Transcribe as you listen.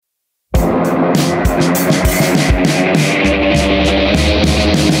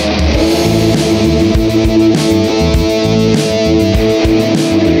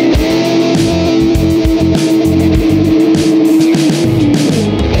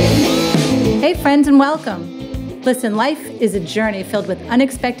Hey friends, and welcome. Listen, life is a journey filled with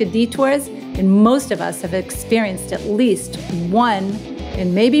unexpected detours, and most of us have experienced at least one,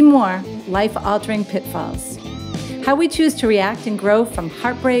 and maybe more, life-altering pitfalls. How we choose to react and grow from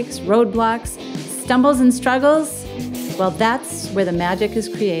heartbreaks, roadblocks, stumbles, and struggles, well, that's where the magic is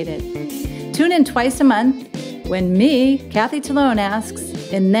created. Tune in twice a month when me, Kathy Talone,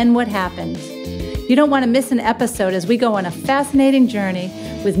 asks, and then what happened? You don't want to miss an episode as we go on a fascinating journey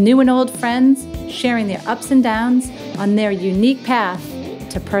with new and old friends, sharing their ups and downs on their unique path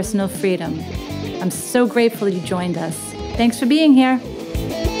to personal freedom. I'm so grateful you joined us. Thanks for being here.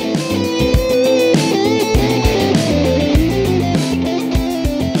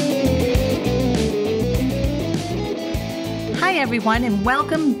 Hi, everyone, and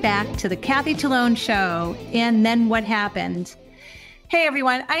welcome back to the Kathy Talone Show, And Then What Happened? Hey,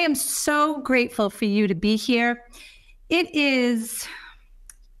 everyone, I am so grateful for you to be here. It is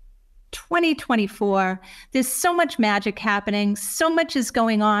 2024. There's so much magic happening. So much is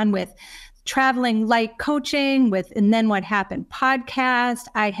going on with Traveling Light Coaching, with And Then What Happened podcast.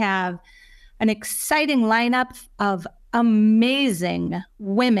 I have an exciting lineup of amazing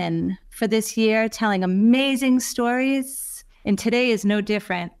women for this year telling amazing stories. And today is no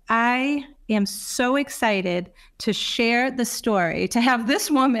different. I am so excited to share the story, to have this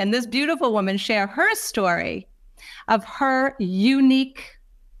woman, this beautiful woman, share her story of her unique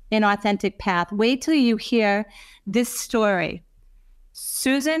and authentic path. Wait till you hear this story.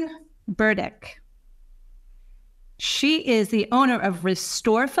 Susan Burdick. She is the owner of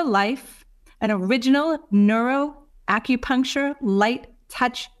Restore for Life, an original neuro-acupuncture light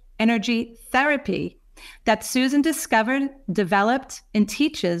touch energy therapy that Susan discovered, developed, and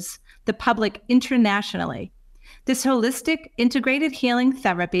teaches the public internationally. This holistic integrated healing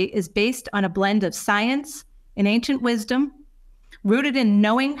therapy is based on a blend of science and ancient wisdom, rooted in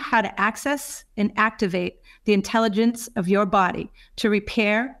knowing how to access and activate the intelligence of your body to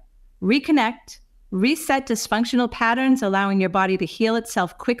repair, reconnect, reset dysfunctional patterns, allowing your body to heal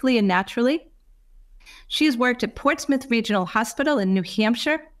itself quickly and naturally. She has worked at Portsmouth Regional Hospital in New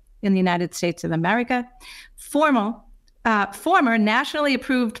Hampshire in the United States of America, former nationally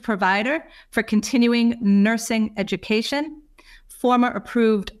approved provider for continuing nursing education, former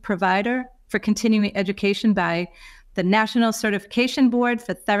approved provider for continuing education by the National Certification Board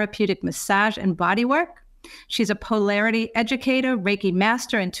for Therapeutic Massage and Bodywork. She's a polarity educator, Reiki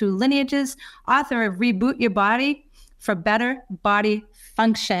master in 2 lineages, author of Reboot Your Body for Better Body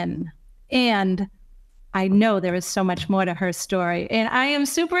Function. And I know there is so much more to her story. And I am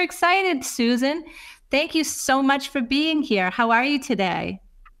super excited, Susan. Thank you so much for being here. How are you today?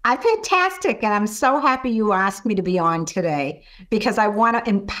 I'm fantastic. And I'm so happy you asked me to be on today because I want to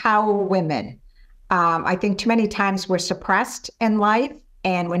empower women. I think too many times we're suppressed in life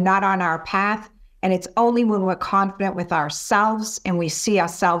and we're not on our path. And it's only when we're confident with ourselves and we see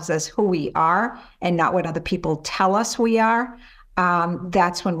ourselves as who we are and not what other people tell us we are,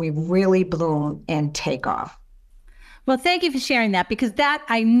 that's when we really bloom and take off. Well, thank you for sharing that, because that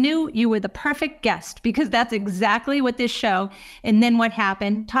I knew you were the perfect guest, because that's exactly what this show, And Then What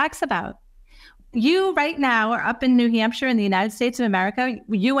Happened, talks about. You right now are up in New Hampshire in the United States of America.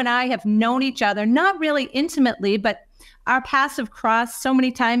 You and I have known each other, not really intimately, but our paths have crossed so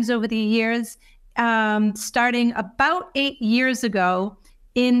many times over the years, starting about 8 years ago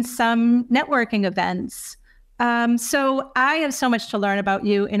in some networking events. So I have so much to learn about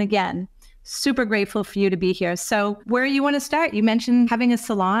you. And again, super grateful for you to be here. So where you want to start? You mentioned having a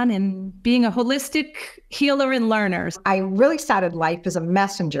salon and being a holistic healer and learner. I really started life as a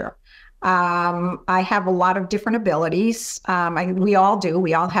messenger. I have a lot of different abilities. We all do.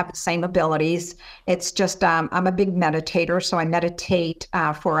 We all have the same abilities. It's just, I'm a big meditator. So I meditate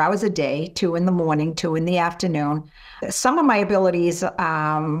 4 hours a day, 2 in the morning, 2 in the afternoon. Some of my abilities,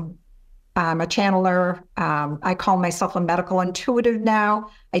 I'm a channeler. I call myself a medical intuitive now.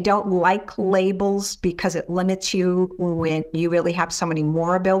 I don't like labels because it limits you when you really have so many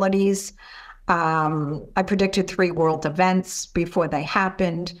more abilities. I predicted 3 world events before they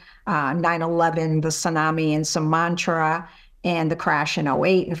happened. 9/11, the tsunami in Sumatra, and the crash in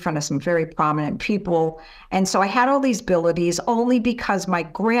 '08 in front of some very prominent people. And so I had all these abilities only because my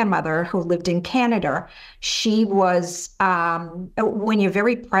grandmother, who lived in Canada, she was, when you're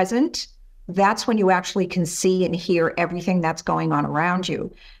very present, that's when you actually can see and hear everything that's going on around you.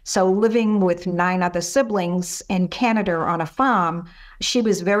 So living with 9 other siblings in Canada on a farm, she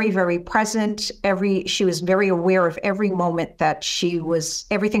was very, very present. She was very aware of every moment that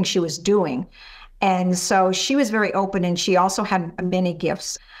everything she was doing. And so she was very open, and she also had many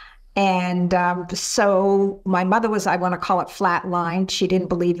gifts. And so my mother was, I want to call it flatlined. She didn't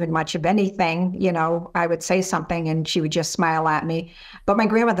believe in much of anything. You know, I would say something and she would just smile at me. But my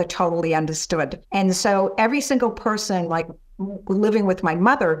grandmother totally understood. And so every single person, like living with my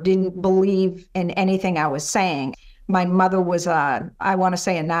mother, didn't believe in anything I was saying. My mother was I want to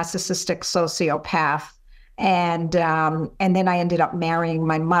say, a narcissistic sociopath. And then I ended up marrying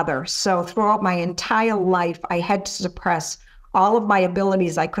my mother. So throughout my entire life, I had to suppress all of my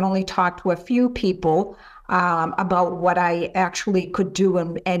abilities. I could only talk to a few people about what I actually could do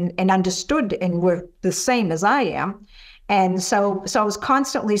and understood and were the same as I am. And so I was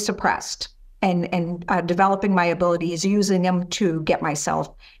constantly suppressed and developing my abilities, using them to get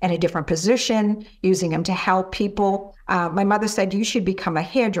myself in a different position, using them to help people. My mother said, you should become a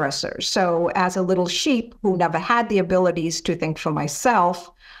hairdresser. So as a little sheep who never had the abilities to think for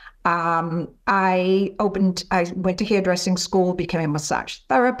myself, I went to hairdressing school, became a massage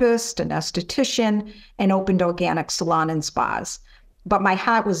therapist, an esthetician, and opened organic salon and spas. But my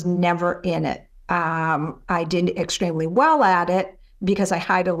heart was never in it. I did extremely well at it because I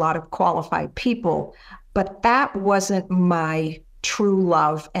hired a lot of qualified people, but that wasn't my true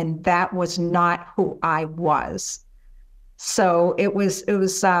love, and that was not who I was. So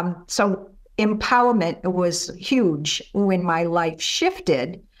so empowerment was huge when my life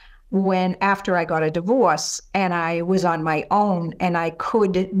shifted, when after I got a divorce and I was on my own and I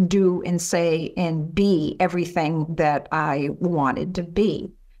could do and say and be everything that I wanted to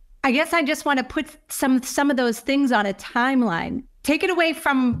be. I guess I just want to put some of those things on a timeline. Take it away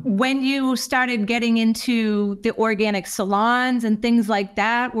from when you started getting into the organic salons and things like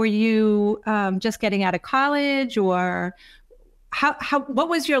that. Were you just getting out of college, or what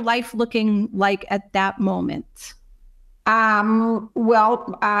was your life looking like at that moment?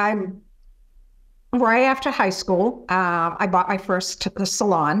 Well, right after high school, I bought my first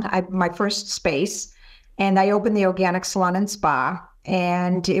salon, my first space, and I opened the organic salon and spa.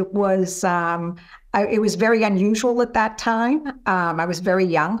 And it was very unusual at that time. I was very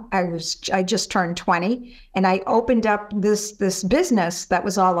young. I just turned 20, and I opened up this business that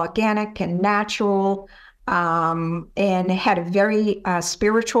was all organic and natural, and had a very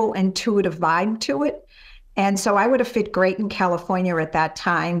spiritual, intuitive vibe to it. And so I would have fit great in California at that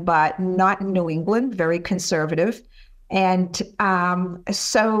time, but not in New England, very conservative. And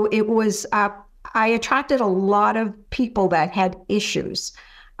so it was, I attracted a lot of people that had issues.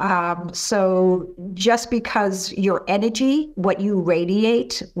 So just because your energy, what you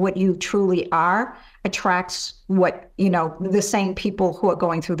radiate, what you truly are, attracts the same people who are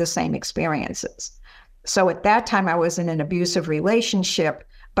going through the same experiences. So at that time, I was in an abusive relationship,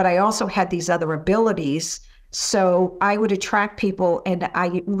 but I also had these other abilities. So I would attract people, and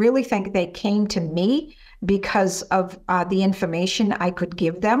I really think they came to me because of the information I could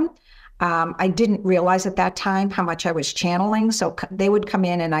give them. I didn't realize at that time how much I was channeling. So they would come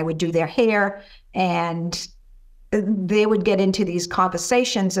in and I would do their hair, and they would get into these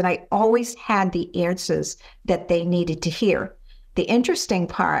conversations, and I always had the answers that they needed to hear. The interesting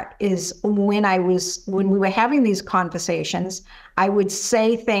part is when we were having these conversations, I would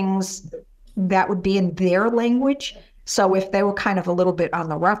say things that would be in their language. So if they were kind of a little bit on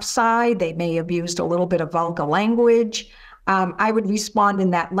the rough side, they may have used a little bit of vulgar language. I would respond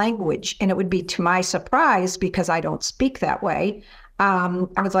in that language, and it would be to my surprise, because I don't speak that way. I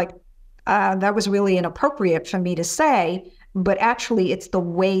was like, that was really inappropriate for me to say, but actually it's the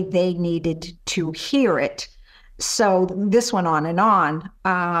way they needed to hear it. So this went on.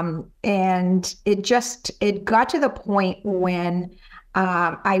 And it got to the point when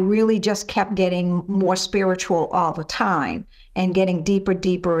I really just kept getting more spiritual all the time and getting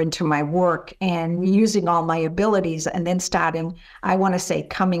deeper into my work and using all my abilities, and then starting, I want to say,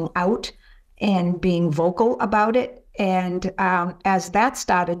 coming out and being vocal about it. And as that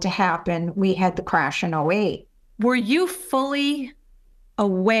started to happen, we had the crash in '08. Were you fully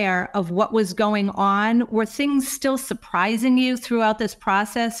aware of what was going on? Were things still surprising you throughout this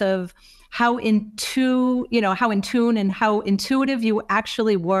process of how in tune and how intuitive you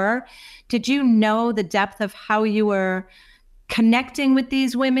actually were? Did you know the depth of how you were connecting with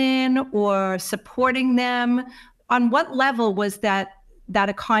these women or supporting them? On what level was that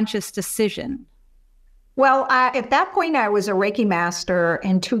a conscious decision? Well, at that point, I was a Reiki master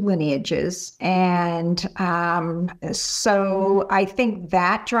in 2 lineages. And so I think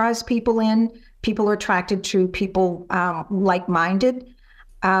that draws people in. People are attracted to people like-minded.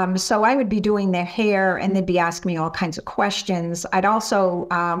 So I would be doing their hair, and they'd be asking me all kinds of questions. I'd also,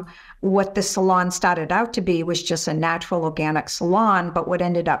 what the salon started out to be was just a natural organic salon. But what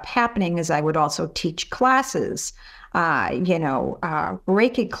ended up happening is I would also teach classes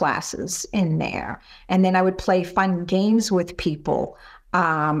Reiki classes in there. And then I would play fun games with people,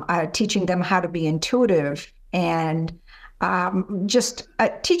 teaching them how to be intuitive and just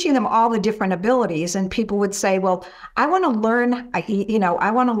teaching them all the different abilities. And people would say, well, I want to learn,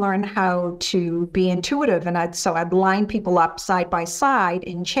 I want to learn how to be intuitive. And I'd line people up side by side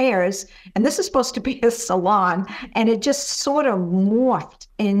in chairs. And this is supposed to be a salon. And it just sort of morphed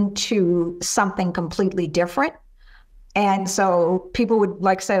into something completely different. And so people would,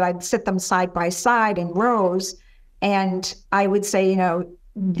 like I said, I'd sit them side by side in rows. And I would say,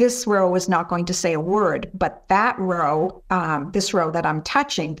 this row is not going to say a word, but that row, this row that I'm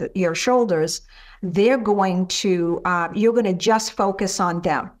touching, your shoulders, you're going to just focus on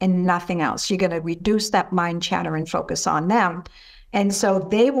them and nothing else. You're going to reduce that mind chatter and focus on them. And so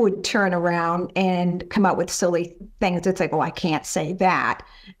they would turn around and come up with silly things. It's like, oh, I can't say that.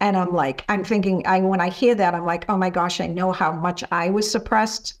 And I'm thinking, when I hear that, I'm like, oh my gosh, I know how much I was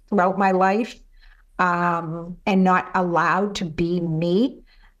suppressed throughout my life. And not allowed to be me.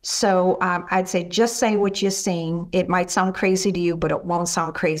 So I'd say, just say what you're seeing. It might sound crazy to you, but it won't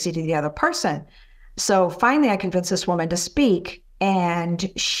sound crazy to the other person. So finally, I convinced this woman to speak.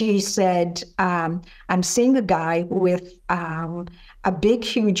 And she said, I'm seeing a guy with a big,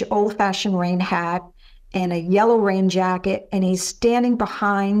 huge, old-fashioned rain hat and a yellow rain jacket. And he's standing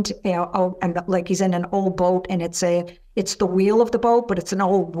behind, and like he's in an old boat. And it's the wheel of the boat, but it's an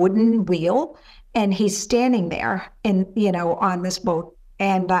old wooden wheel. And he's standing there on this boat.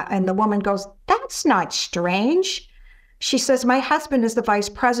 And the woman goes, that's not strange. She says, my husband is the vice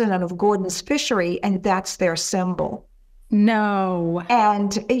president of Gordon's Fishery, and that's their symbol. No.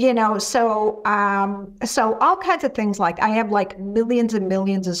 And, so all kinds of things. Like, I have like millions and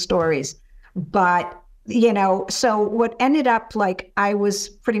millions of stories. But, so what ended up, like, I was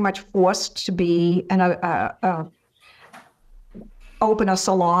pretty much forced to be open a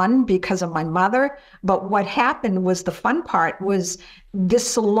salon because of my mother. But what happened was, the fun part was,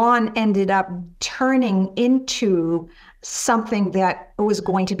 this salon ended up turning into something that was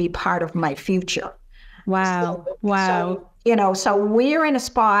going to be part of my future. Wow. Wow. So we're in a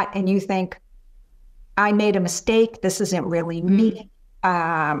spot and you think, I made a mistake. This isn't really me.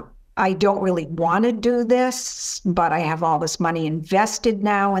 I don't really want to do this, but I have all this money invested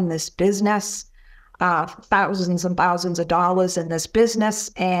now in this business. Thousands and thousands of dollars in this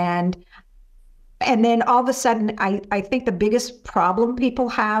business. And then all of a sudden, I think the biggest problem people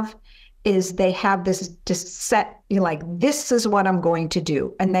have is they have this just set, like, this is what I'm going to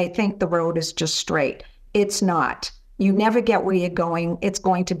do. And they think the road is just straight. It's not. You never get where you're going. It's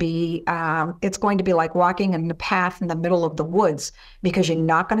going to be like walking in the path in the middle of the woods, because you're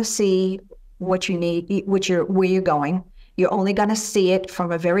not going to see what you need, where you're going. You're only going to see it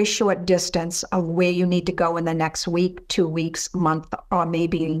from a very short distance of where you need to go in the next week, 2 weeks, month, or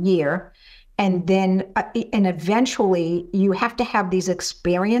maybe a year. And then, and eventually you have to have these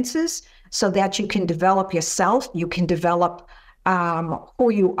experiences so that you can develop yourself. You can develop who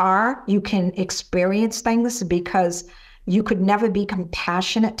you are. You can experience things, because you could never be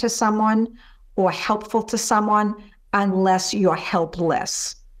compassionate to someone or helpful to someone unless you're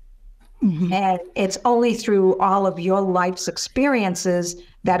helpless. Mm-hmm. And it's only through all of your life's experiences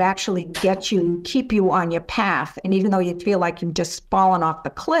that actually keep you on your path. And even though you feel like you've just fallen off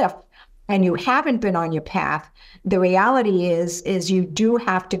the cliff and you haven't been on your path, the reality is you do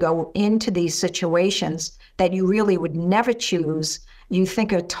have to go into these situations that you really would never choose, you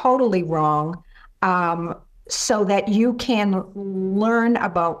think are totally wrong, so that you can learn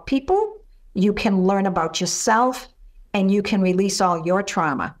about people, you can learn about yourself, and you can release all your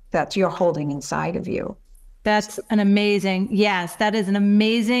trauma that you're holding inside of you. Yes, that is an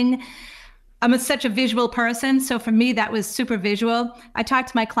amazing, I'm such a visual person. So for me, that was super visual. I talk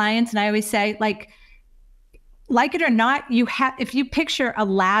to my clients and I always say, like it or not, if you picture a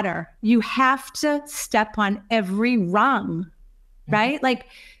ladder, you have to step on every rung, right? Mm-hmm. Like,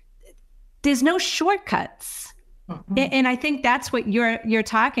 there's no shortcuts. Mm-hmm. And I think that's what you're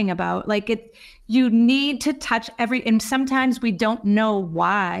talking about. Like, you need to touch and sometimes we don't know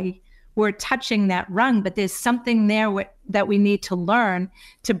why we're touching that rung, but there's something there that we need to learn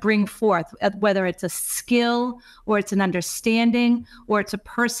to bring forth, whether it's a skill or it's an understanding or it's a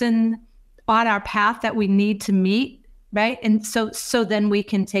person on our path that we need to meet. Right. And so then we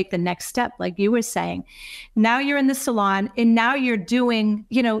can take the next step, like you were saying. Now you're in the salon and now you're doing,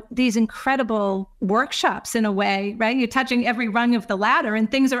 these incredible workshops in a way, right? You're touching every rung of the ladder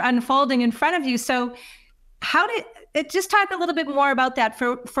and things are unfolding in front of you. So just talk a little bit more about that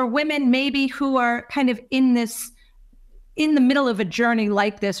for women maybe who are kind of in this in the middle of a journey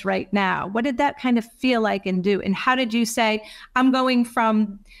like this right now? What did that kind of feel like and do? And how did you say, I'm going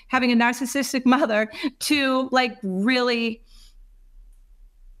from having a narcissistic mother to like really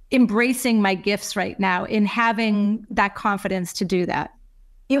embracing my gifts right now in having that confidence to do that?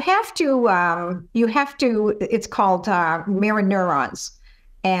 You have to, it's called mirror neurons.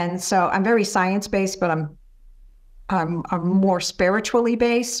 And so I'm very science-based, but I'm more spiritually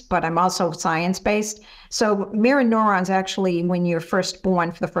based, but I'm also science-based. So mirror neurons, actually, when you're first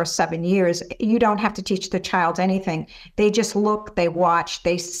born for the first 7 years, you don't have to teach the child anything. They just look, they watch,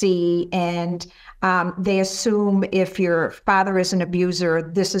 they see, and they assume if your father is an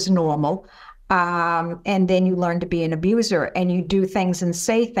abuser, this is normal. And then you learn to be an abuser, and you do things and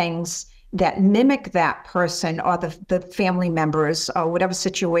say things that mimic that person or the family members or whatever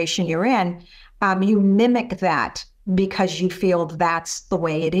situation you're in. You mimic that because you feel that's the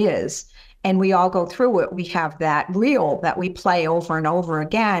way it is. And we all go through it. We have that reel that we play over and over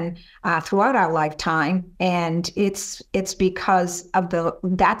again throughout our lifetime. And it's because of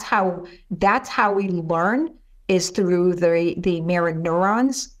that's how we learn, is through the mirror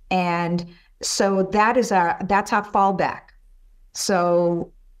neurons. And so that's our fallback.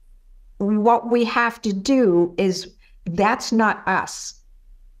 So what we have to do is, that's not us.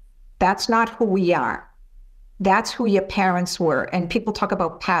 That's not who we are. That's who your parents were. And people talk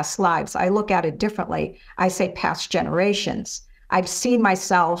about past lives. I look at it differently. I say past generations. I've seen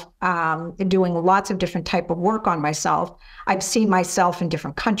myself doing lots of different type of work on myself. I've seen myself in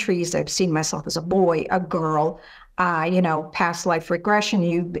different countries. I've seen myself as a boy, a girl, past life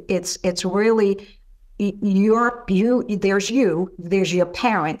regression. It's really there's your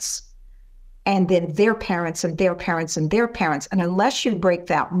parents, and then their parents and their parents and their parents. And unless you break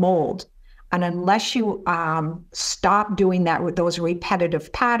that mold, and unless you stop doing that with those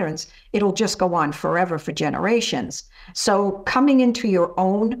repetitive patterns, it'll just go on forever for generations. So coming into your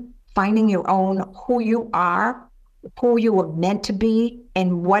own, finding your own, who you are meant to be,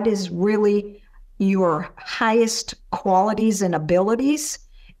 and what is really your highest qualities and abilities,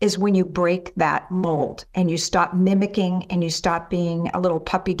 is when you break that mold and you stop mimicking and you stop being a little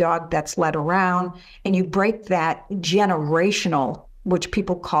puppy dog that's led around, and you break that generational, which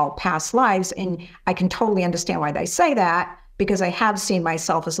people call past lives. And I can totally understand why they say that, because I have seen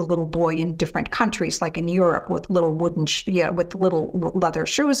myself as a little boy in different countries, like in Europe, with little with little leather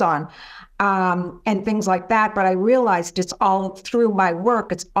shoes on, and things like that. But I realized it's all through my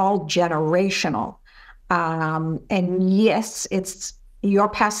work. It's all generational. And yes, it's your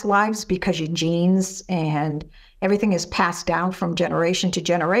past lives, because your genes and everything is passed down from generation to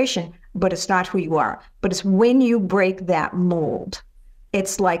generation, but it's not who you are. But it's when you break that mold.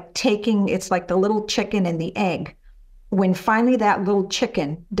 It's like the little chicken and the egg. When finally that little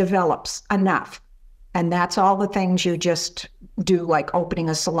chicken develops enough, and that's all the things you just do, like opening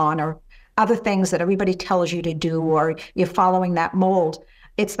a salon or other things that everybody tells you to do, or you're following that mold.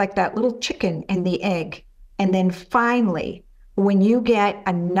 It's like that little chicken and the egg. And then finally, when you get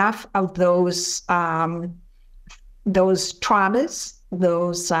enough of those traumas,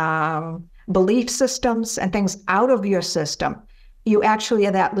 those belief systems and things out of your system, you actually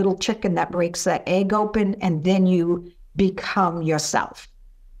are that little chicken that breaks that egg open, and then you become yourself.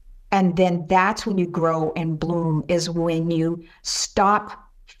 And then that's when you grow and bloom, is when you stop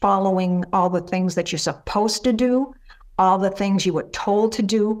following all the things that you're supposed to do, all the things you were told to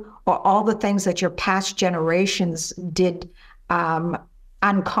do, or all the things that your past generations did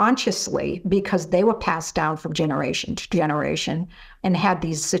unconsciously, because they were passed down from generation to generation and had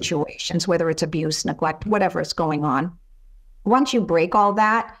these situations, whether it's abuse, neglect, whatever is going on. Once you break all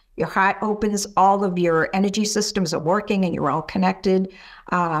that, your heart opens, all of your energy systems are working, and you're all connected.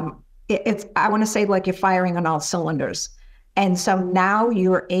 I want to say, like you're firing on all cylinders. And so now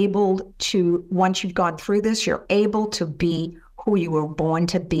you're able to, once you've gone through this, you're able to be who you were born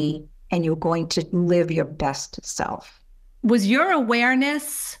to be, and you're going to live your best self. Was your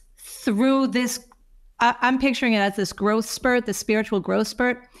awareness through this, I'm picturing it as this growth spurt, the spiritual growth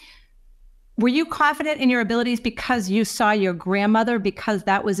spurt. Were you confident in your abilities because you saw your grandmother, because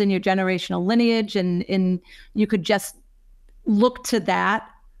that was in your generational lineage, and you could just look to that?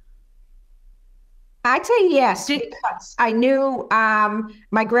 I'd say yes, because I knew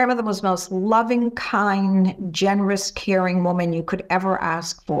my grandmother was the most loving, kind, generous, caring woman you could ever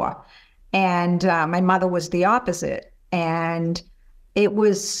ask for. And my mother was the opposite. And it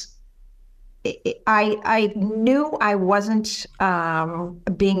was, I knew I wasn't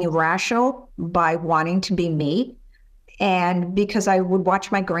being irrational by wanting to be me. And because I would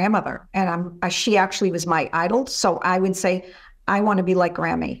watch my grandmother, and she actually was my idol. So I would say, I want to be like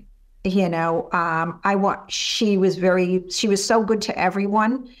Grammy. she was so good to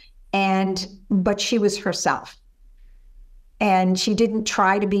everyone, but she was herself. And she didn't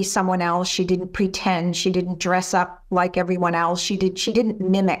try to be someone else. She didn't pretend. She didn't dress up like everyone else. She didn't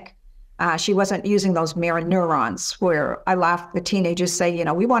mimic. She wasn't using those mirror neurons where I laugh, the teenagers say,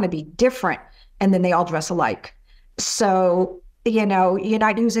 we want to be different. And then they all dress alike. So, you're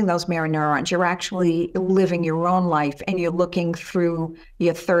not using those mirror neurons. You're actually living your own life, and you're looking through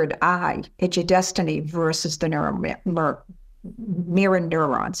your third eye at your destiny versus the mirror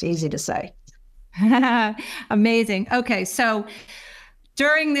neurons. Easy to say. Amazing. Okay. So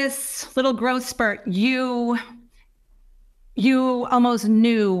during this little growth spurt, you almost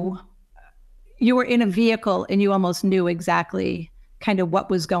knew you were in a vehicle and you almost knew exactly kind of what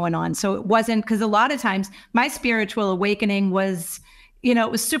was going on. So it wasn't, because a lot of times my spiritual awakening was,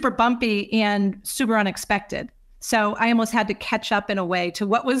 it was super bumpy and super unexpected. So I almost had to catch up in a way to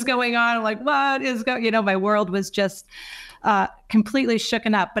what was going on. I'm like, what is going, my world was just completely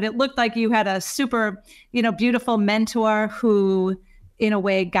shooken up. But it looked like you had a super, beautiful mentor who in a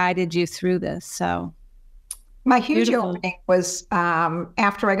way guided you through this. So my huge opening was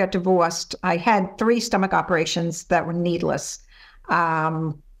after I got divorced. I had 3 stomach operations that were needless.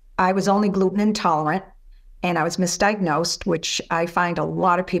 I was only gluten intolerant, and I was misdiagnosed, which I find a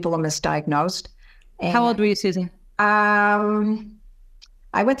lot of people are misdiagnosed. And, how old were you, Susie?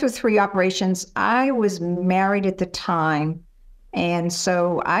 I went through 3 operations. I was married at the time, and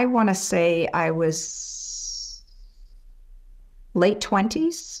so I want to say I was late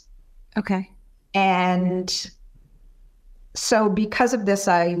 20s. Okay. And so because of this,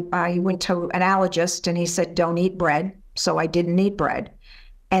 I went to an allergist, and he said, don't eat bread. So I didn't eat bread.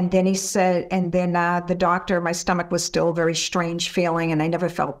 And then he said, the doctor, my stomach was still a very strange feeling, and I never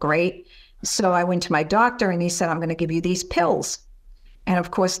felt great. So I went to my doctor, and he said, I'm going to give you these pills. And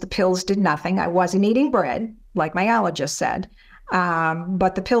of course, the pills did nothing. I wasn't eating bread, like my allergist said,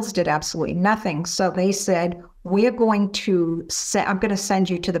 but the pills did absolutely nothing. So they said, I'm going to send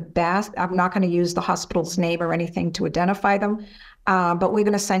you to the best. I'm not going to use the hospital's name or anything to identify them, but we're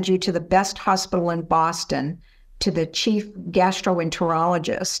going to send you to the best hospital in Boston, to the chief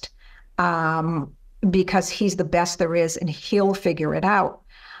gastroenterologist, because he's the best there is, and he'll figure it out.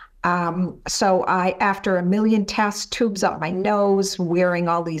 So after a million tests, tubes up my nose, wearing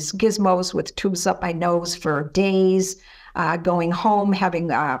all these gizmos with tubes up my nose for days, going home,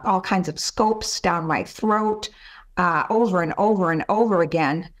 having all kinds of scopes down my throat, over and over and over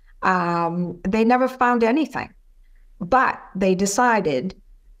again, they never found anything. But they decided,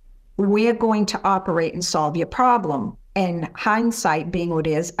 we're going to operate and solve your problem. And hindsight being what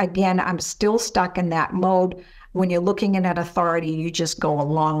it is, again, I'm still stuck in that mode. When you're looking at authority, you just go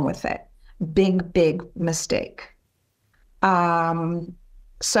along with it. Big mistake. So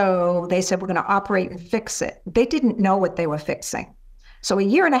they said, we're going to operate and fix it. They didn't know what they were fixing. So a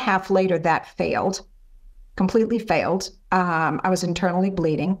year and a half later, that failed, completely failed. I was internally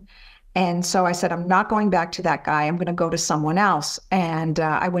bleeding. And so I said, I'm not going back to that guy. I'm going to go to someone else. And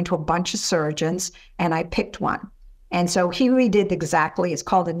I went to a bunch of surgeons, and I picked one. And so he redid exactly, it's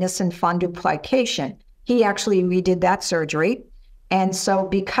called a Nissen fundoplication. He actually redid that surgery. And so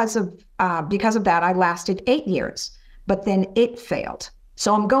because of that, I lasted 8 years, but then it failed.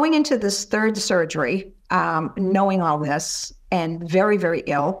 So I'm going into this 3rd surgery, knowing all this, and very, very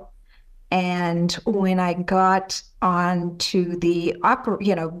ill. And when I got on to the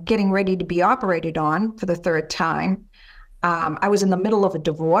getting ready to be operated on for the 3rd time, I was in the middle of a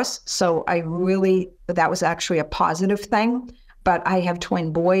divorce. So that was actually a positive thing. But I have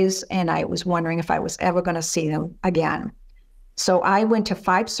twin boys, and I was wondering if I was ever going to see them again. So I went to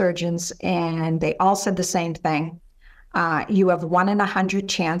 5 surgeons, and they all said the same thing. You have 1 in 100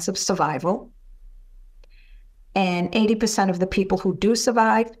 chance of survival. And 80% of the people who do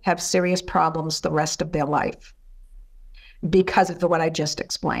survive have serious problems the rest of their life because of what I just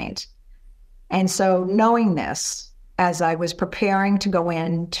explained. And so knowing this, as I was preparing to go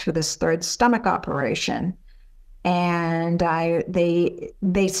into this 3rd stomach operation, and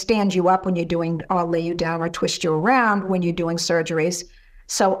they stand you up when you're doing, or lay you down or twist you around when you're doing surgeries.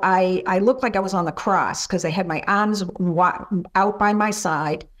 So I looked like I was on the cross, because I had my arms out by my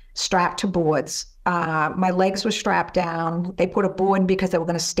side, strapped to boards. My legs were strapped down. They put a board because they were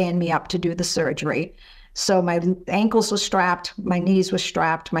going to stand me up to do the surgery. So my ankles were strapped, my knees were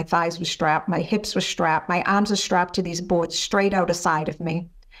strapped, my thighs were strapped, my hips were strapped, my arms were strapped to these boards straight out aside of me.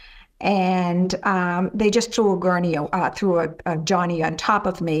 And they just threw a gurney, threw a Johnny on top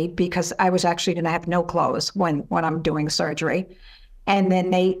of me, because I was actually going to have no clothes when I'm doing surgery. And then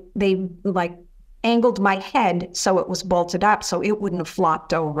they like angled my head so it was bolted up so it wouldn't have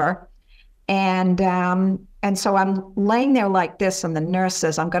flopped over. And so I'm laying there like this, and the nurse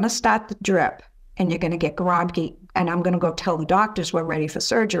says, I'm going to start the drip, and you're going to get groggy, and I'm going to go tell the doctors we're ready for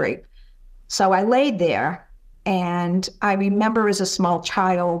surgery. So I laid there, and I remember as a small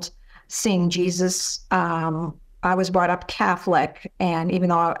child seeing Jesus. I was brought up Catholic, and even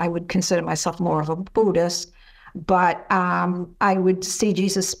though I would consider myself more of a Buddhist, but I would see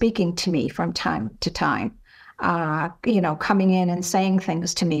Jesus speaking to me from time to time, coming in and saying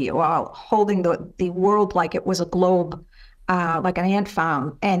things to me, while holding the world like it was a globe, like an ant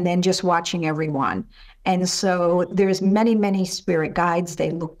farm, and then just watching everyone. And so there's many, many spirit guides. They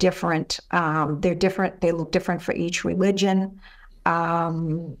look different. They're different. They look different for each religion,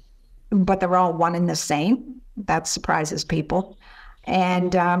 but they're all one and the same. That surprises people.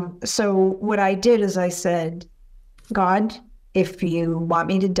 And so what I did is I said, God, if you want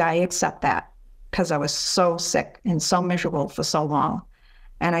me to die, accept that, because I was so sick and so miserable for so long.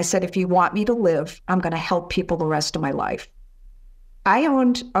 And I said, if you want me to live, I'm going to help people the rest of my life. I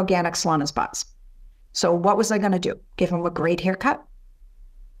owned organic salon and spas. So what was I going to do? Give them a great haircut?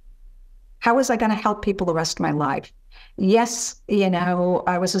 How was I going to help people the rest of my life? Yes,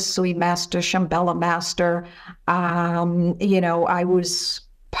 I was a Sui master, Shambhala master. I was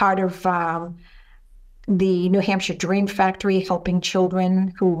part of the New Hampshire Dream Factory, helping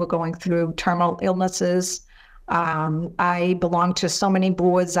children who were going through terminal illnesses. I belonged to so many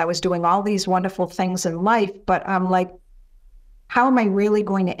boards. I was doing all these wonderful things in life, but I'm like, how am I really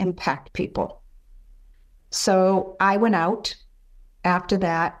going to impact people? So I went out after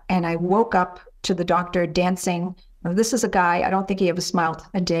that, and I woke up to the doctor dancing. This is a guy, I don't think he ever smiled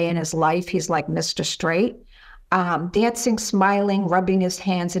a day in his life. He's like Mr. Straight, dancing, smiling, rubbing his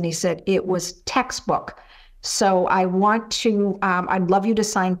hands. And he said, it was textbook. So I'd love you to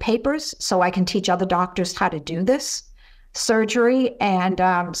sign papers so I can teach other doctors how to do this surgery. And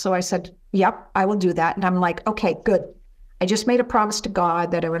so I said, yep, I will do that. And I'm like, okay, good. I just made a promise to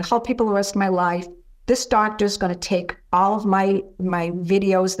God that I would help people the rest of my life. This doctor is going to take all of my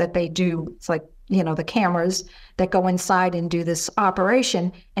videos that they do. It's like, the cameras that go inside and do this operation.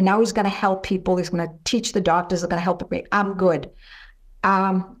 And now he's going to help people. He's going to teach the doctors. They're going to help me. I'm good.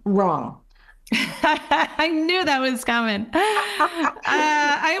 Wrong. I knew that was coming.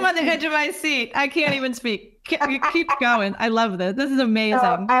 I am on the edge of my seat. I can't even speak. Keep going. I love this. This is amazing.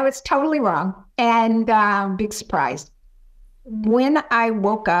 So I was totally wrong. And big surprise. When I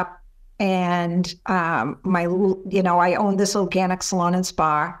woke up and I owned this organic salon and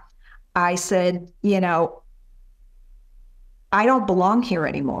spa, I said, I don't belong here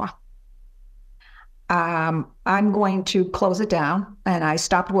anymore. I'm going to close it down. And I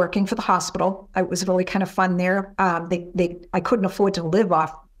stopped working for the hospital. It was really kind of fun there. I couldn't afford to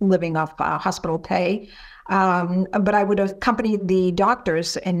living off hospital pay. But I would accompany the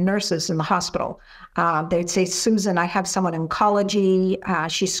doctors and nurses in the hospital. They'd say, Susan, I have someone in oncology.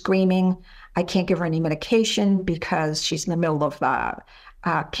 She's screaming. I can't give her any medication because she's in the middle of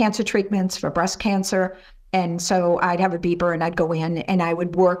cancer treatments for breast cancer. And so I'd have a beeper and I'd go in and I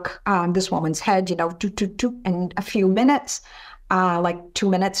would work this woman's head, in a few minutes, like 2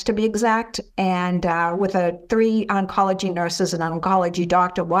 minutes to be exact. And with 3 oncology nurses and an oncology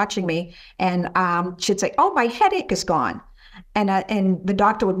doctor watching me, and she'd say, oh, my headache is gone. And the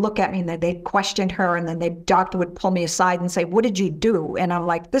doctor would look at me and then they'd question her. And then the doctor would pull me aside and say, what did you do? And I'm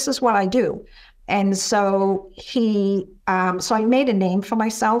like, this is what I do. And so so I made a name for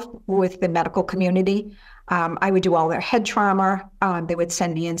myself with the medical community. I would do all their head trauma. They would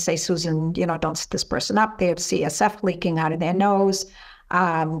send me in and say, Susan, don't sit this person up. They have CSF leaking out of their nose.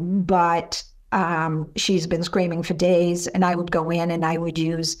 But she's been screaming for days. And I would go in and I would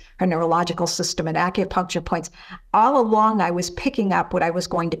use her neurological system and acupuncture points. All along, I was picking up what I was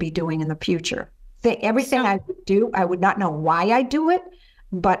going to be doing in the future. Everything I would do, I would not know why I do it,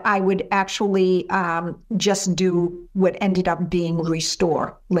 but I would actually just do what ended up being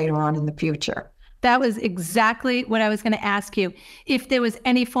restore later on in the future. That was exactly what I was going to ask you. If there was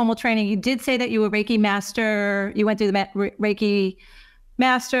any formal training, you did say that you were Reiki master, you went through the Reiki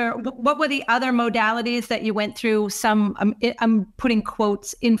master. What were the other modalities that you went through? Some, I'm putting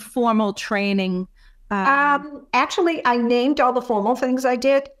quotes, informal training. Actually, I named all the formal things I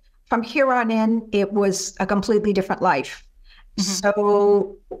did. From here on in, it was a completely different life. Mm-hmm.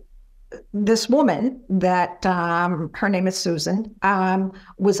 So this woman that her name is Susan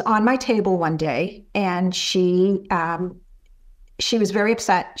was on my table one day, and she was very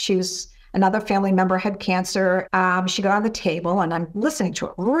upset. Another family member had cancer. She got on the table, and I'm listening to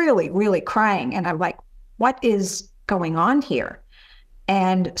her really, really crying, and I'm like, what is going on here?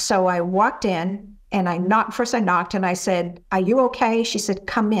 And so I walked in, and I knocked, and I said, are you okay? She said,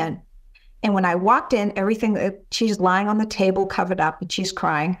 come in. And when I walked in, she's lying on the table covered up and she's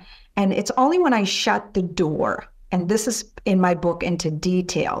crying. And it's only when I shut the door, and this is in my book into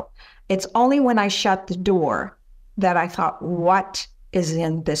detail, it's only when I shut the door that I thought, what is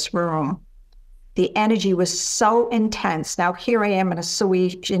in this room? The energy was so intense. Now here I am in a Sui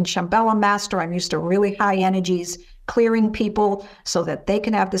in Shambhala master. I'm used to really high energies, clearing people so that they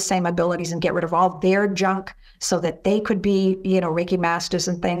can have the same abilities and get rid of all their junk so that they could be, Reiki masters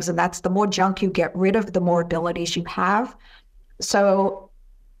and things. And that's the more junk you get rid of, the more abilities you have. So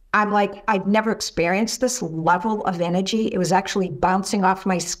I'm like, I've never experienced this level of energy. It was actually bouncing off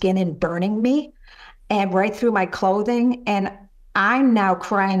my skin and burning me and right through my clothing. And I'm now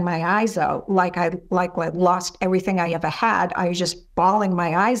crying my eyes out like I lost everything I ever had. I was just bawling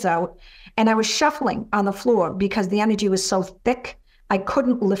my eyes out. And I was shuffling on the floor because the energy was so thick, I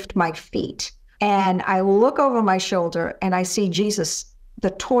couldn't lift my feet. And I look over my shoulder and I see Jesus,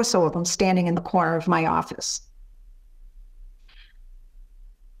 the torso of him, standing in the corner of my office.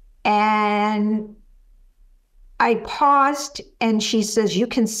 And I paused and she says, "You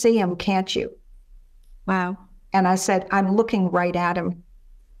can see him, can't you?" Wow. And I said, "I'm looking right at him."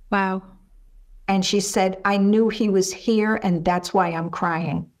 Wow. And she said, "I knew he was here and that's why I'm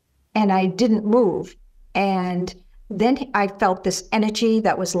crying." And I didn't move. And then I felt this energy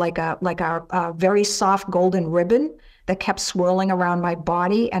that was like a very soft golden ribbon that kept swirling around my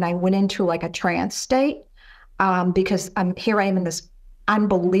body. And I went into like a trance state because I am in this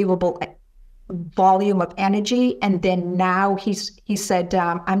unbelievable volume of energy. And then now he said,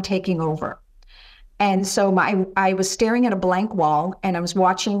 "I'm taking over." And so I was staring at a blank wall and I was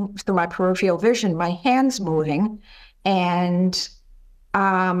watching through my peripheral vision, my hands moving, and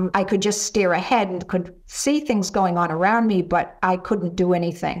I could just stare ahead and could see things going on around me, but I couldn't do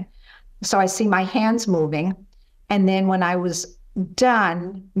anything. So I see my hands moving. And then when I was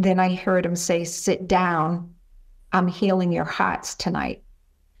done, then I heard him say, "Sit down. I'm healing your hearts tonight."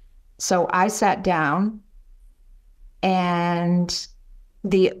 So I sat down and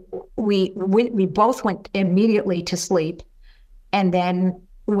we both went immediately to sleep. And then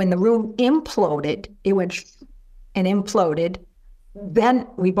when the room imploded, it went and imploded. Then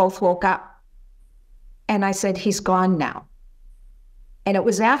we both woke up and I said, "He's gone now." And it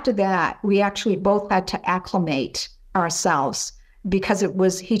was after that, we actually both had to acclimate ourselves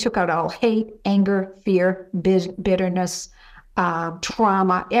because he took out all hate, anger, fear, bitterness,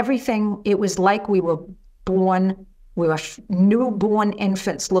 trauma, everything. It was like we were newborn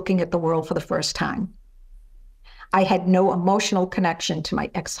infants looking at the world for the first time. I had no emotional connection to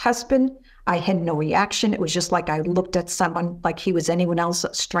my ex-husband. I had no reaction. It was just like I looked at someone like he was anyone else,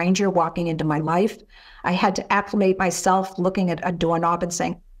 a stranger walking into my life. I had to acclimate myself looking at a doorknob and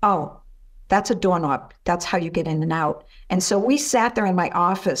saying, "Oh, that's a doorknob. That's how you get in and out." And so we sat there in my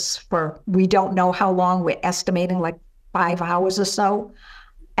office for, we don't know how long, we're estimating like 5 hours or so.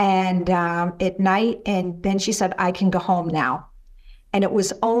 And at night, and then she said, "I can go home now." And it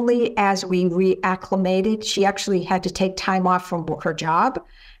was only as we reacclimated, she actually had to take time off from her job.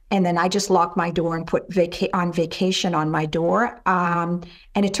 And then I just locked my door and put on vacation on my door. And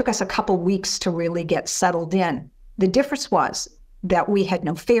it took us a couple weeks to really get settled in. The difference was that we had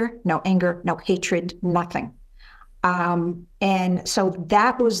no fear, no anger, no hatred, nothing. And so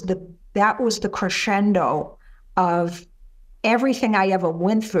that was the crescendo of everything I ever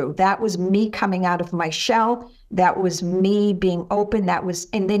went through. That was me coming out of my shell. That was me being open.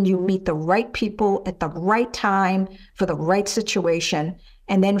 And then you meet the right people at the right time for the right situation.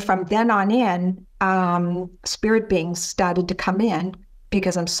 And then from then on in, spirit beings started to come in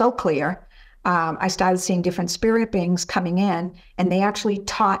because I'm so clear. I started seeing different spirit beings coming in, and they actually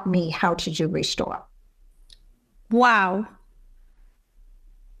taught me how to do restore. Wow.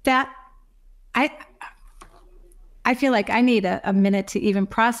 I feel like I need a minute to even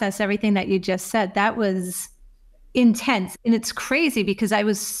process everything that you just said. That was intense. And it's crazy because I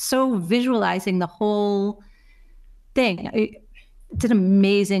was so visualizing the whole thing. It's an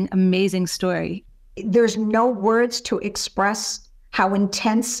amazing, amazing story. There's no words to express how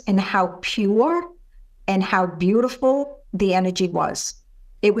intense and how pure and how beautiful the energy was.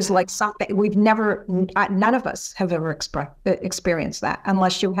 It was like something none of us have ever experienced that,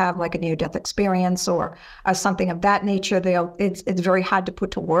 unless you have like a near-death experience or something of that nature. It's very hard to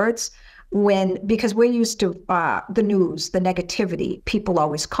put to words because we're used to the news, the negativity, people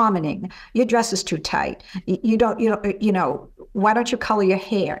always commenting, "Your dress is too tight. why don't you color your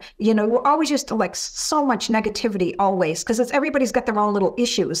hair? We're always just like so much negativity always, because everybody's got their own little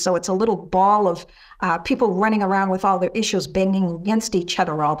issues. So it's a little ball of people running around with all their issues banging against each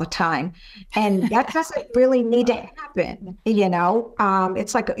other all the time. And that doesn't really need to happen.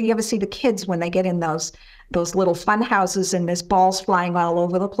 It's like, you ever see the kids when they get in those little fun houses and there's balls flying all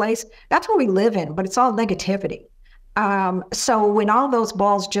over the place? That's what we live in, but it's all negativity. So when all those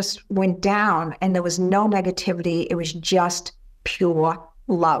balls just went down and there was no negativity, it was just pure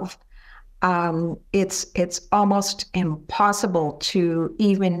love. It's almost impossible to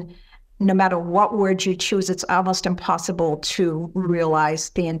even, no matter what word you choose, it's almost impossible to realize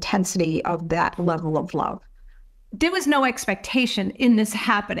the intensity of that level of love. There was no expectation in this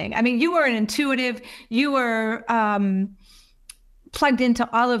happening. I mean, you were an intuitive, you were plugged into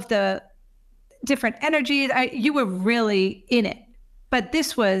all of the different energies. You were really in it, but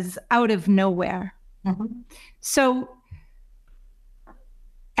this was out of nowhere. Mm-hmm. So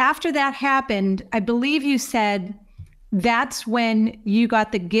after that happened, I believe you said that's when you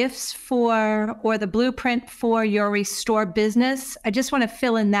got the gifts or the blueprint for your Restore business. I just want to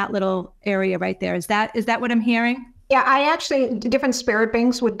fill in that little area right there. Is that what I'm hearing? Yeah, different spirit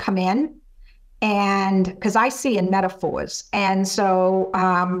beings would come in, and because I see in metaphors, and so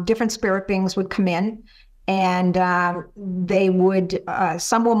different spirit beings would come in, and they would,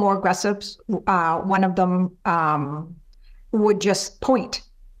 some were more aggressive. One of them would just point,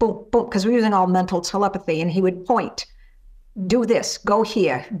 boom, boom, because we're using all mental telepathy, and he would point, do this, go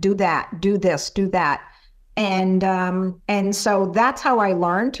here, do that, do this, do that. And so that's how I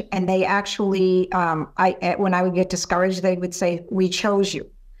learned. And they actually, when I would get discouraged, they would say, we chose you.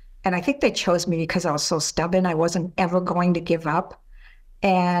 And I think they chose me because I was so stubborn. I wasn't ever going to give up.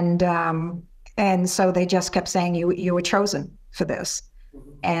 And so they just kept saying, you were chosen for this.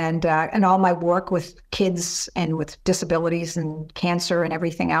 And all my work with kids and with disabilities and cancer and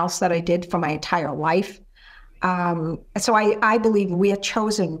everything else that I did for my entire life. So I believe we are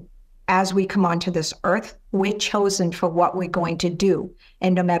chosen as we come onto this earth. We're chosen for what we're going to do.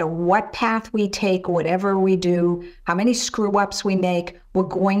 And no matter what path we take, whatever we do, how many screw ups we make, we're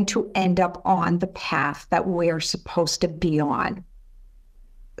going to end up on the path that we're supposed to be on.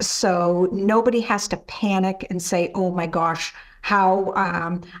 So nobody has to panic and say, oh my gosh, how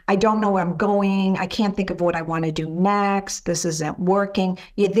I don't know where I'm going. I can't think of what I want to do next. This isn't working.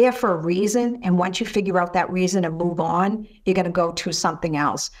 You're there for a reason. And once you figure out that reason and move on, you're going to go to something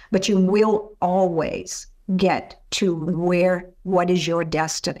else. But you will always get to what is your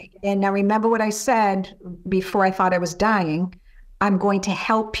destiny. And now remember what I said before I thought I was dying. I'm going to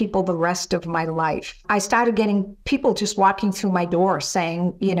help people the rest of my life. I started getting people just walking through my door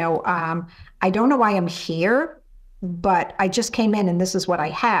saying, I don't know why I'm here, but I just came in and this is what I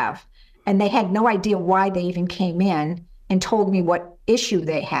have. And they had no idea why they even came in and told me what issue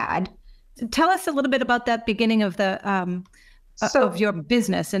they had. Tell us a little bit about that beginning of the of your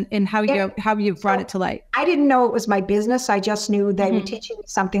business and how you brought it to light. I didn't know it was my business. I just knew they were teaching me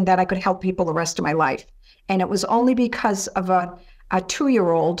something that I could help people the rest of my life. And it was only because of a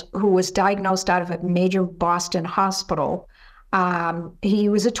 2-year-old who was diagnosed out of a major Boston hospital. He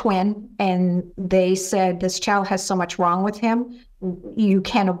was a twin, and they said, this child has so much wrong with him, you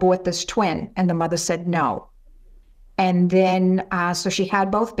can't abort this twin. And the mother said no. And then, so she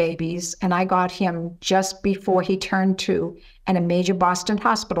had both babies, and I got him just before he turned 2, and a major Boston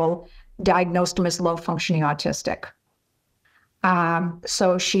hospital diagnosed him as low-functioning autistic.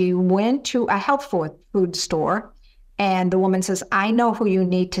 So she went to a health food store, and the woman says, I know who you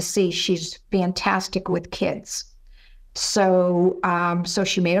need to see. She's fantastic with kids. So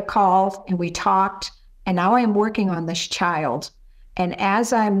she made a call and we talked, and now I am working on this child. And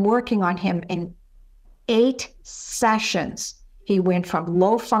as I'm working on him in 8 sessions, he went from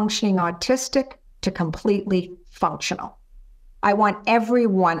low functioning autistic to completely functional. I want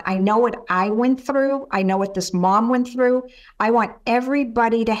everyone, I know what I went through. I know what this mom went through. I want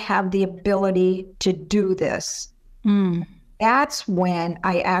everybody to have the ability to do this. That's when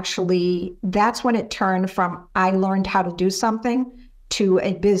that's when it turned from I learned how to do something to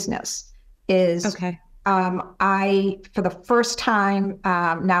a business. Okay. I, for the first time,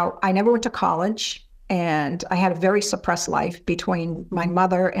 now I never went to college, and I had a very suppressed life between my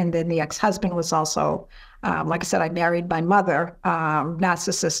mother, and then the ex-husband was also, like I said, I married my mother,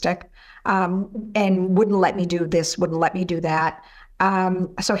 narcissistic, and wouldn't let me do this, wouldn't let me do that.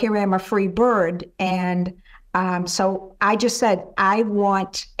 So here I am, a free bird. And so I just said, I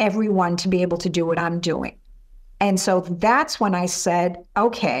want everyone to be able to do what I'm doing. And so that's when I said,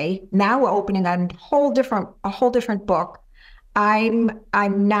 okay, now we're opening a whole different book. I'm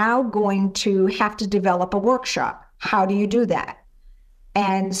now going to have to develop a workshop How do you do that?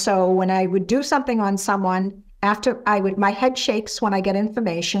 And so when I would do something on someone, my head shakes when I get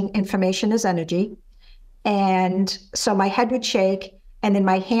information. Information is energy. And so my head would shake, and then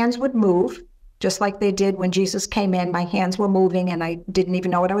my hands would move, just like they did when Jesus came in. My hands were moving, and I didn't even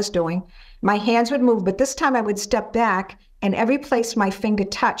know what I was doing. My hands would move, but this time I would step back, and every place my finger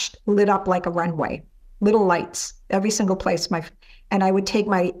touched lit up like a runway, little lights, every single place. And I would take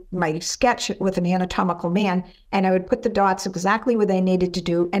my sketch with an anatomical man, and I would put the dots exactly where they needed to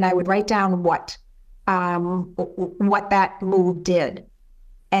do, and I would write down what that move did.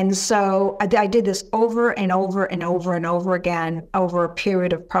 And so I did this over and over and over and over again over a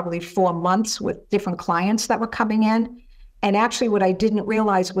period of probably 4 months with different clients that were coming in. And actually what I didn't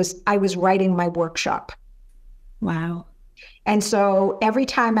realize was I was writing my workshop. Wow. And so every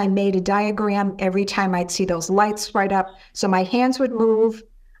time I made a diagram, every time I'd see those lights right up, so my hands would move,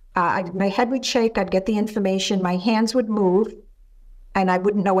 my head would shake, I'd get the information, my hands would move, and I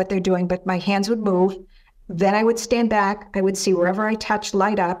wouldn't know what they're doing, but my hands would move. Then I would stand back, I would see wherever I touched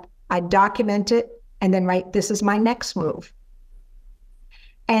light up, I'd document it, and then write, this is my next move.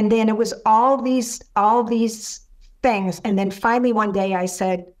 And then it was all these things. And then finally one day I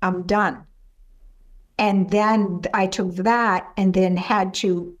said, I'm done. And then I took that and then had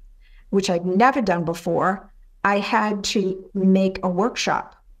to, which I'd never done before, I had to make a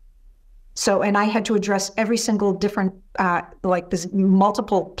workshop. So, and I had to address every single different, like this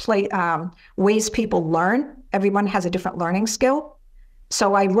multiple ways people learn. Everyone has a different learning skill.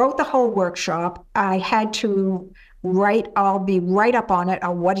 So I wrote the whole workshop. I had to I'll be right up on it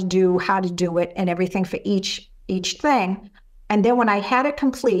on what to do, how to do it, and everything for each thing. And then when I had it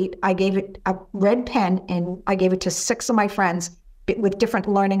complete, I gave it a red pen and I gave it to 6 of my friends with different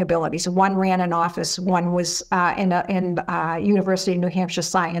learning abilities. One ran an office, one was in University of New Hampshire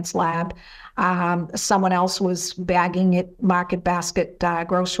Science Lab. Someone else was bagging at Market Basket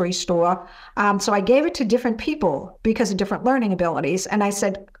grocery store. So I gave it to different people because of different learning abilities. And I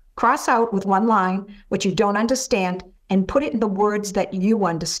said, cross out with one line what you don't understand and put it in the words that you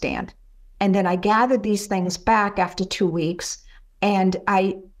understand. And then I gathered these things back after 2 weeks, and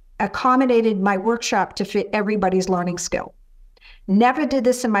I accommodated my workshop to fit everybody's learning skill. Never did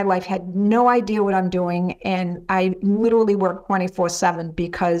this in my life, had no idea what I'm doing, and I literally worked 24/7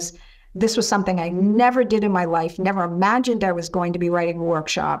 because this was something I never did in my life, never imagined I was going to be writing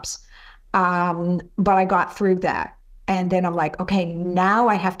workshops, but I got through that. And then I'm like, okay, now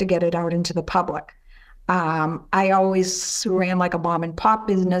I have to get it out into the public. I always ran like a mom and pop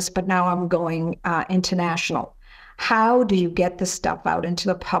business, but now I'm going international. How do you get this stuff out into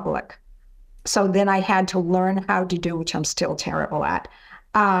the public? So then I had to learn how to do, which I'm still terrible at.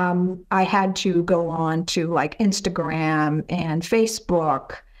 I had to go on to like Instagram and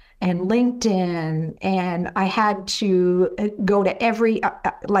Facebook and LinkedIn, and I had to go to every,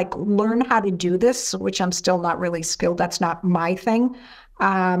 learn how to do this, which I'm still not really skilled. That's not my thing.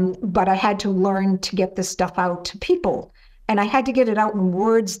 But I had to learn to get this stuff out to people. And I had to get it out in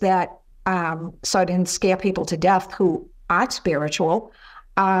words that, so I didn't scare people to death who aren't spiritual.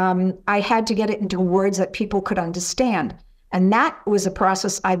 I had to get it into words that people could understand. And that was a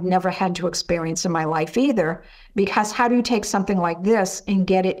process I've never had to experience in my life either, because how do you take something like this and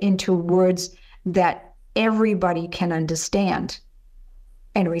get it into words that everybody can understand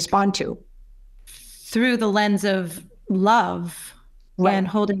and respond to? Through the lens of love. Right. And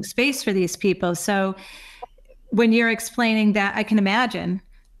holding space for these people. So when you're explaining that, I can imagine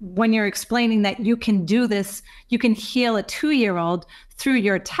when you're explaining that you can do this, you can heal a 2-year-old through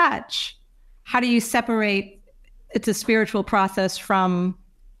your touch. How do you separate it's a spiritual process from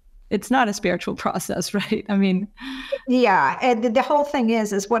it's not a spiritual process, right? I mean, yeah. And the whole thing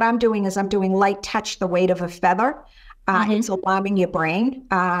is what I'm doing is I'm doing light touch, the weight of a feather. It's alarming your brain.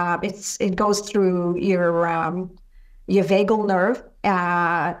 It goes through your vagal nerve,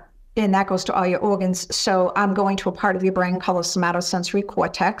 and that goes to all your organs. So I'm going to a part of your brain called the somatosensory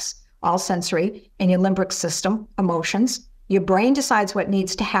cortex, all sensory, and your limbic system, emotions. Your brain decides what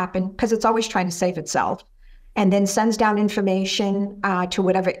needs to happen because it's always trying to save itself, and then sends down information to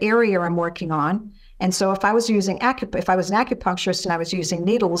whatever area I'm working on. And so if I was using if I was an acupuncturist and I was using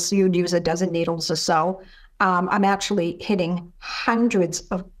needles, you'd use a dozen needles or so. I'm actually hitting I'm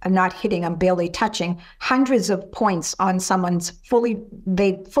barely touching hundreds of points on someone's fully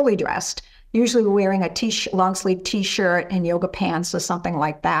dressed, usually wearing a long sleeve t-shirt and yoga pants or something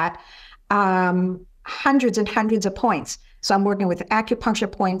like that. Hundreds and hundreds of points. So I'm working with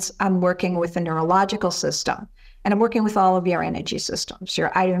acupuncture points. I'm working with the neurological system, and I'm working with all of your energy systems,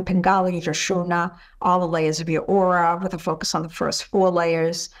 your Ida Pingala, your Shuna, all the layers of your aura with a focus on the first 4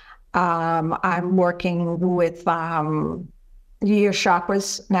 layers. I'm working with your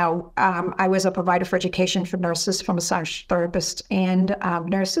chakras. Now, I was a provider for education for nurses, for massage therapists, and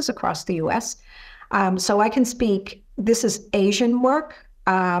nurses across the U.S. So I can speak, this is Asian work,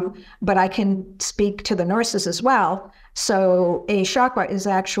 but I can speak to the nurses as well. So a chakra is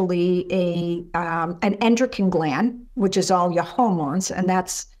actually an endocrine gland, which is all your hormones, and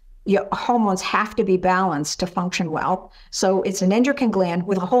that's your hormones have to be balanced to function well. So it's an endocrine gland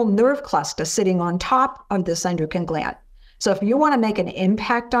with a whole nerve cluster sitting on top of this endocrine gland. So if you want to make an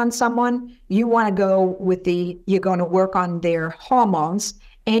impact on someone, you want to go with you're going to work on their hormones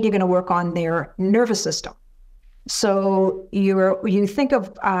and you're going to work on their nervous system. So you think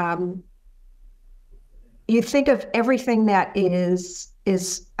of everything that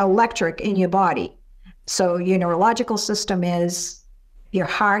is electric in your body. So your neurological system is, your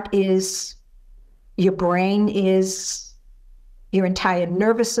heart is, your brain is, your entire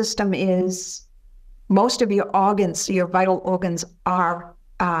nervous system is, most of your organs, your vital organs are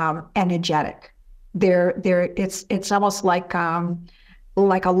energetic. It's almost like a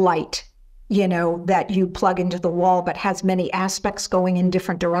light, that you plug into the wall, but has many aspects going in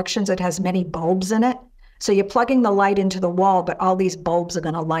different directions. It has many bulbs in it. So you're plugging the light into the wall, but all these bulbs are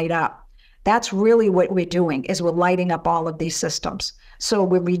going to light up. That's really what we're doing, is we're lighting up all of these systems. So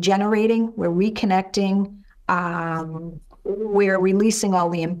we're regenerating, we're reconnecting, we're releasing all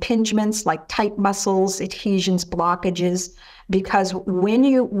the impingements like tight muscles, adhesions, blockages, because when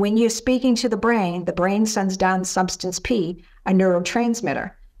you're speaking to the brain sends down substance P, a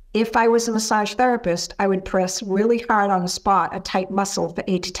neurotransmitter. If I was a massage therapist, I would press really hard on a spot, a tight muscle for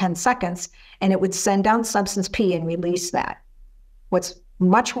 8 to 10 seconds, and it would send down substance P and release that. What's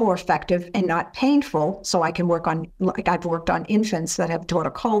much more effective and not painful, so I can work on, like I've worked on infants that have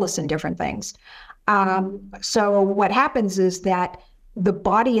torticollis and different things. So what happens is that the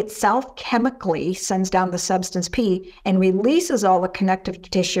body itself chemically sends down the substance P and releases all the connective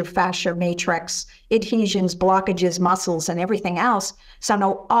tissue, fascia, matrix, adhesions, blockages, muscles, and everything else. So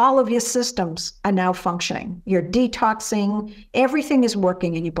now all of your systems are now functioning. You're detoxing, everything is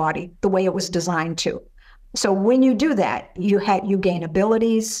working in your body the way it was designed to. So when you do that, you gain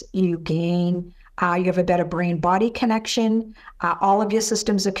abilities, you have a better brain-body connection, all of your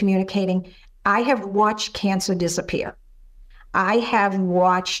systems are communicating. I have watched cancer disappear. I have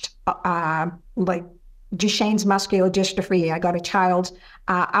watched like Duchenne's muscular dystrophy. I got a child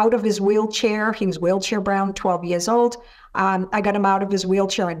out of his wheelchair. He was wheelchair bound, 12 years old. I got him out of his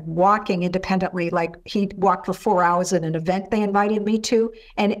wheelchair and walking independently. Like he walked for 4 hours at an event they invited me to,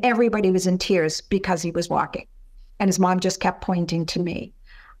 and everybody was in tears because he was walking. And his mom just kept pointing to me.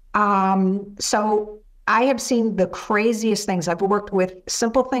 So I have seen the craziest things. I've worked with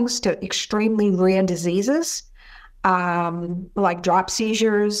simple things to extremely rare diseases, like drop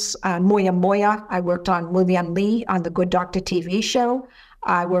seizures, Moya Moya. I worked on William Lee on the Good Doctor TV show.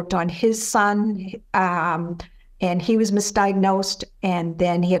 I worked on his son, and he was misdiagnosed, and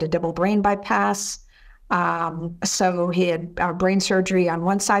then he had a double brain bypass. So he had brain surgery on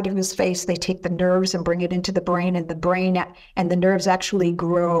one side of his face. They take the nerves and bring it into the brain, and the nerves actually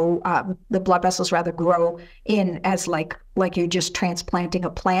grow, the blood vessels rather grow in as like you're just transplanting a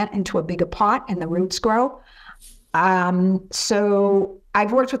plant into a bigger pot and the roots grow. So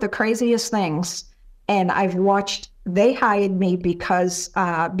I've worked with the craziest things, and they hired me because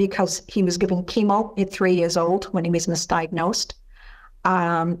he was given chemo at 3 years old when he was misdiagnosed.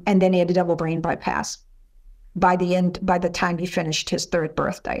 And then he had a double brain bypass by the time he finished his 3rd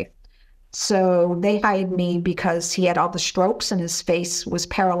birthday. So they hired me because he had all the strokes and his face was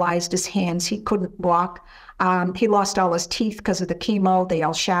paralyzed, his hands, he couldn't walk. He lost all his teeth because of the chemo. They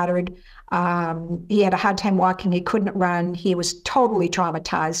all shattered. He had a hard time walking. He couldn't run. He was totally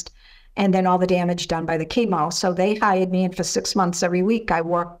traumatized. And then all the damage done by the chemo. So they hired me, and for 6 months every week, I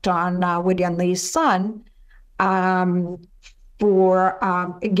worked on William Lee's son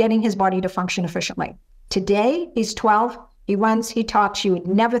for getting his body to function efficiently. Today, he's 12. He runs, he talks. You would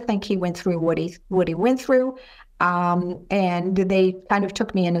never think he went through what he went through. And they kind of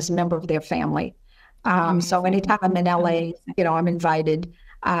took me in as a member of their family. So anytime I'm in LA, I'm invited.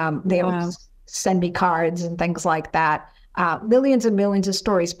 They'll send me cards and things like that. Millions and millions of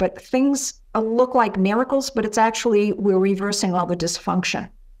stories, but things look like miracles, but it's actually, we're reversing all the dysfunction.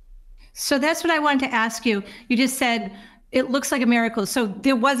 So that's what I wanted to ask you. You just said it looks like a miracle. So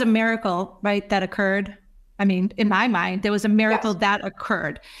there was a miracle, right, that occurred. I mean, in my mind, there was a miracle that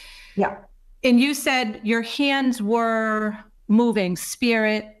occurred. Yeah. And you said your hands were moving,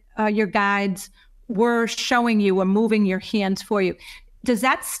 spirit, your guides were showing you or moving your hands for you. does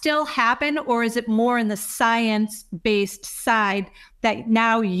that still happen, or is it more in the science-based side that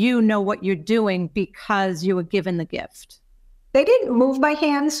now you know what you're doing because you were given the gift? They didn't move my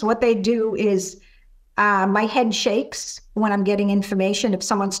hands. What they do is my head shakes when I'm getting information. If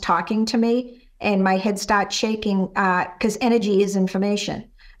someone's talking to me and my head starts shaking, because energy is information.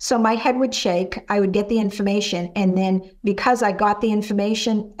 So my head would shake, I would get the information. And then because I got the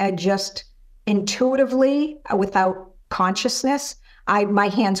information, just intuitively, without consciousness, my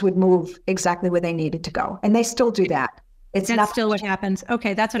hands would move exactly where they needed to go. And they still do that. That's still what happens.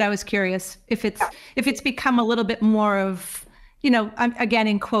 Okay. That's what I was curious. If it's become a little bit more of, again,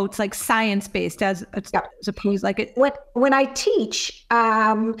 in quotes, like science-based as opposed like it. When I teach,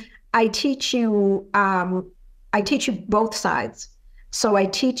 I teach you both sides. So I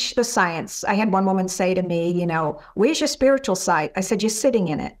teach the science. I had one woman say to me, where's your spiritual side? I said, you're sitting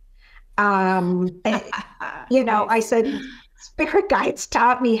in it. I said, spirit guides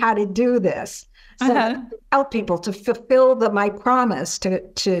taught me how to do this. So I help people to fulfill my promise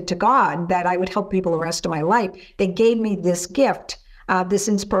to God that I would help people the rest of my life. They gave me this gift, this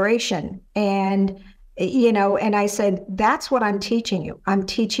inspiration. And, and I said, that's what I'm teaching you. I'm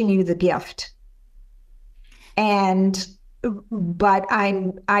teaching you the gift. But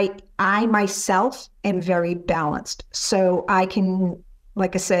I myself am very balanced. So I can,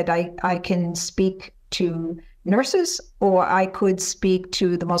 like I said, I can speak to nurses, or I could speak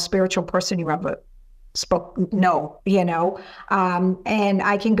to the most spiritual person you ever and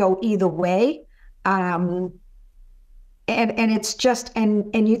I can go either way. And it's just,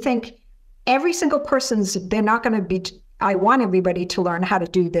 and you think every single they're not going to be, I want everybody to learn how to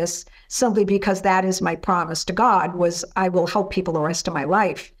do this simply because that is my promise to God, was I will help people the rest of my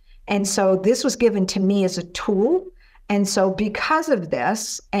life. And so this was given to me as a tool. And so because of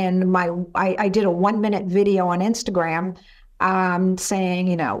this, and I did a 1-minute video on Instagram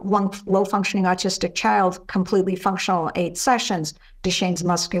saying, low functioning autistic child, completely functional 8 sessions, Duchenne's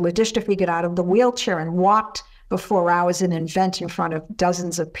muscular dystrophy, get out of the wheelchair, and walked for 4 hours in an event in front of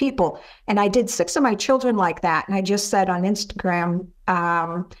dozens of people. And I did 6 of my children like that. And I just said on Instagram,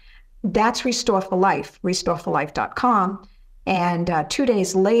 that's Restore for Life, restoreforlife.com. And 2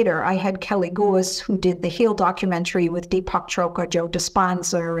 days later, I had Kelly Gores, who did the Heal documentary with Deepak Chopra, Joe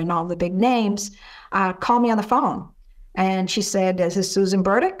Dispenza, and all the big names, call me on the phone. And she said, is this Susan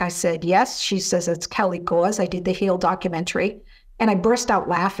Burdick? I said, yes. She says, it's Kelly Gores. I did the Heal documentary. And I burst out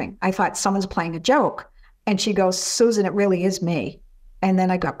laughing. I thought someone's playing a joke. And she goes, Susan, it really is me. And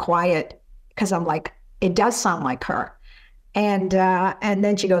then I got quiet because I'm like, it does sound like her. And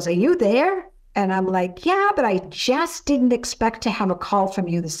then she goes, are you there? And I'm like, yeah, but I just didn't expect to have a call from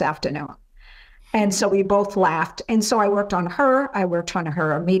you this afternoon. And so we both laughed. And so I worked on her. I worked on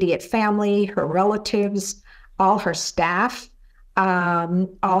her immediate family, her relatives, all her staff,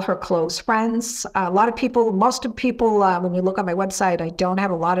 all her close friends. Most of people, when you look on my website, I don't have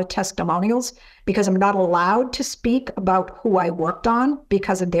a lot of testimonials because I'm not allowed to speak about who I worked on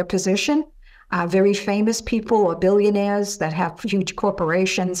because of their position. Very famous people or billionaires that have huge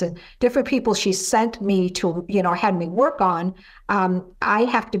corporations and different people she sent me to, had me work on. I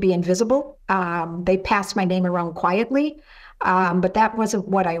have to be invisible. They pass my name around quietly. But that wasn't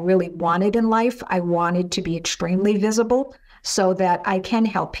what I really wanted in life. I wanted to be extremely visible so that I can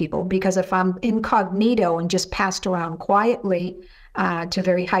help people, because if I'm incognito and just passed around quietly to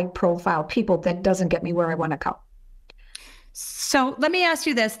very high profile people, that doesn't get me where I want to go. So let me ask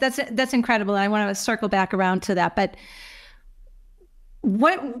you this. That's incredible. And I want to circle back around to that. But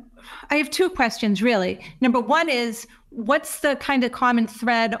I have 2 questions, really. Number one is, what's the kind of common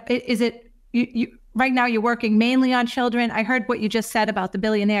thread? Is it you right now you're working mainly on children? I heard what you just said about the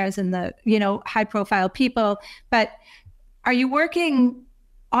billionaires and the, high profile people, but are you working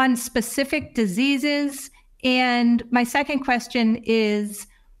on specific diseases? And my second question is,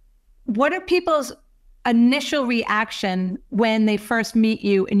 what are people's initial reaction when they first meet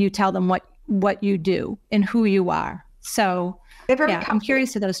you and you tell them what you do and who you are? So I'm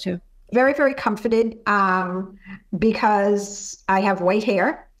curious to those 2. Very, very comforted because I have white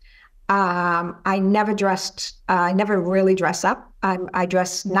hair. I never really dress up. I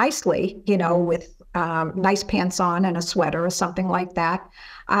dress nicely, with nice pants on and a sweater or something like that.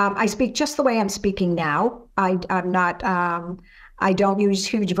 I speak just the way I'm speaking now. I'm not, I don't use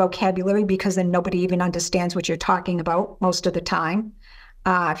huge vocabulary because then nobody even understands what you're talking about most of the time.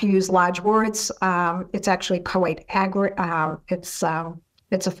 If you use large words, it's actually quite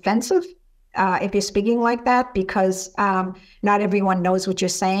it's offensive if you're speaking like that, because not everyone knows what you're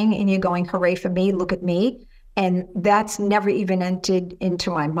saying and you're going, hooray for me, look at me. And that's never even entered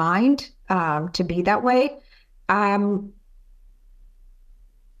into my mind to be that way.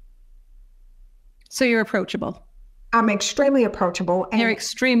 So you're approachable. I'm extremely approachable. You're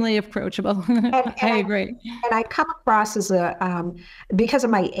extremely approachable. I agree. And I come across as because of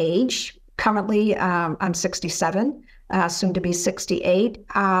my age, currently I'm 67, soon to be 68.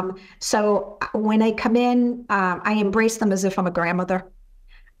 So when they come in, I embrace them as if I'm a grandmother.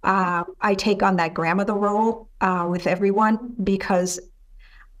 I take on that grandmother role with everyone because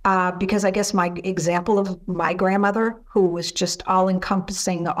I guess my example of my grandmother, who was just all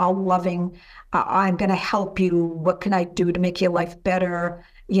encompassing, all loving, I'm going to help you. What can I do to make your life better?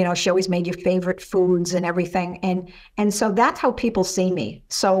 She always made your favorite foods and everything. And so that's how people see me.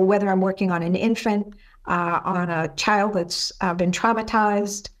 So whether I'm working on an infant, on a child that's been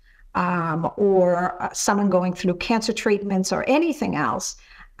traumatized, or someone going through cancer treatments or anything else,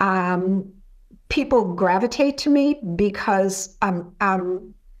 people gravitate to me because I'm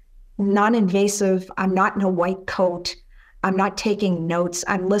non-invasive. I'm not in a white coat. I'm not taking notes.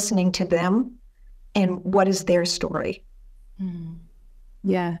 I'm listening to them and what is their story.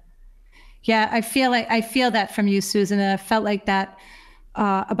 Yeah. Yeah. I feel that from you, Susan. And I felt like that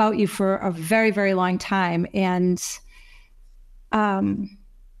about you for a very, very long time. And I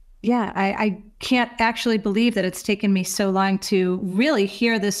can't actually believe that it's taken me so long to really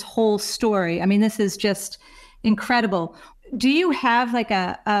hear this whole story. I mean, this is just incredible. Do you have like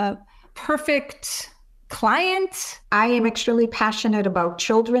a perfect client? I am extremely passionate about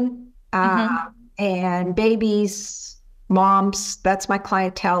children and babies, moms. That's my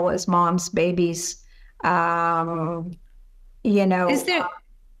clientele, is moms, babies. I get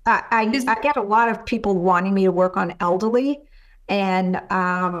a lot of people wanting me to work on elderly, and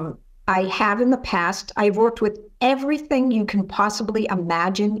I have in the past. I've worked with everything you can possibly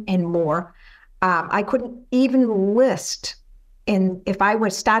imagine and more. I couldn't even list. And if I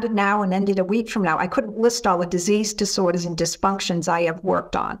was started now and ended a week from now, I couldn't list all the disease disorders and dysfunctions I have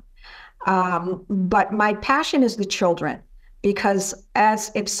worked on. But my passion is the children, because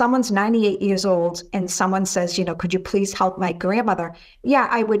if someone's 98 years old and someone says, could you please help my grandmother? Yeah,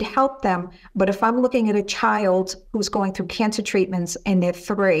 I would help them. But if I'm looking at a child who's going through cancer treatments and they're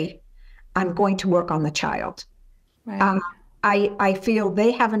 3, I'm going to work on the child. Right. I feel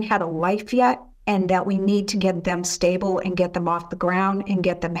they haven't had a life yet, and that we need to get them stable and get them off the ground and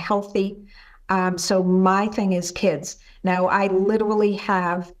get them healthy. So my thing is kids. Now, I literally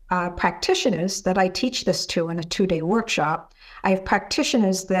have practitioners that I teach this to in a 2-day workshop. I have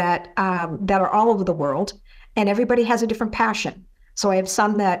practitioners that are all over the world, and everybody has a different passion. So I have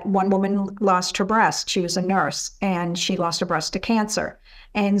some that one woman lost her breast. She was a nurse, and she lost her breast to cancer.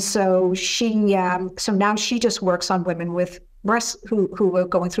 And so so now she just works on women with breast who are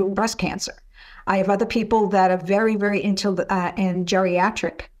going through breast cancer. I have other people that are very, very into in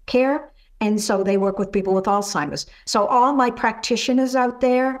geriatric care, and so they work with people with Alzheimer's. So all my practitioners out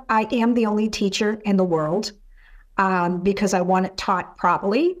there, I am the only teacher in the world because I want it taught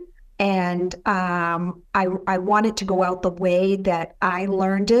properly, and I want it to go out the way that I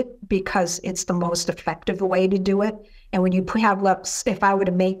learned it, because it's the most effective way to do it. And when you have, if I were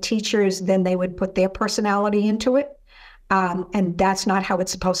to make teachers, then they would put their personality into it. And that's not how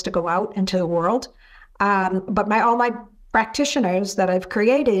it's supposed to go out into the world. But all my practitioners that I've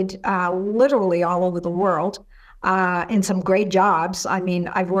created, literally all over the world, in some great jobs. I mean,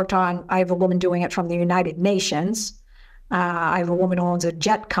 I have a woman doing it from the United Nations. I have a woman who owns a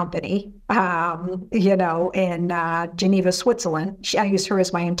jet company, in Geneva, Switzerland. I use her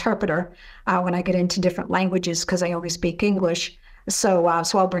as my interpreter when I get into different languages, because I only speak English. So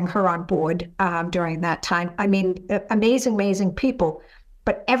I'll bring her on board during that time. I mean, amazing people,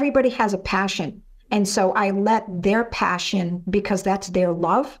 but everybody has a passion. And so I let their passion, because that's their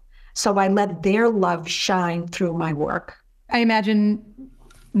love. So I let their love shine through my work. I imagine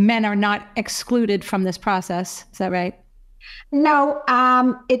men are not excluded from this process. Is that right? No,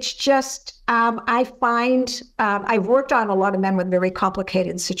 it's just, I find I've worked on a lot of men with very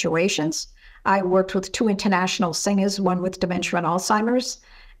complicated situations. I worked with 2 international singers, one with dementia and Alzheimer's,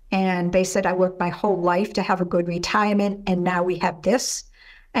 and they said I worked my whole life to have a good retirement, and now we have this.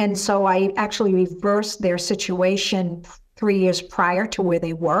 And so I actually reversed their situation 3 years prior to where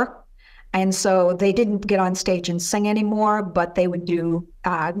they were. And so they didn't get on stage and sing anymore, but they would do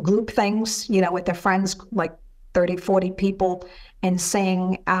group things, with their friends, like 30, 40 people, and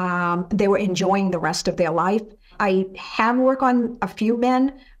sing. They were enjoying the rest of their life. I have worked on a few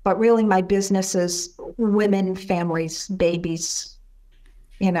men, but really my business is women, families, babies.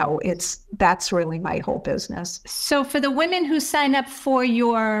 That's really my whole business. So for the women who sign up for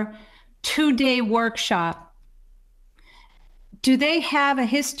your 2-day workshop, do they have a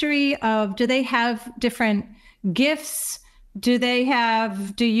history do they have different gifts,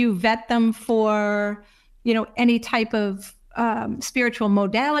 do you vet them for, any type of spiritual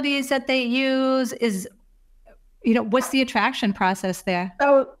modalities that they use? What's the attraction process there?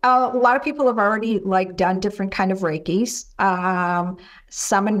 So a lot of people have already done different kind of Reikis.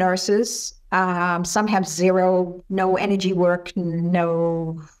 Some are nurses. Some have no energy work,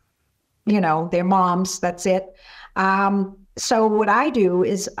 no, they're moms. That's it. So what I do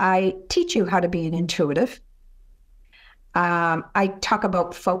is I teach you how to be an intuitive. I talk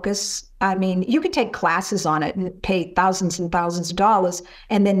about focus. I mean, you can take classes on it and pay thousands and thousands of dollars.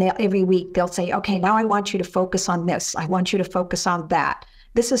 And then every week they'll say, okay, now I want you to focus on this. I want you to focus on that.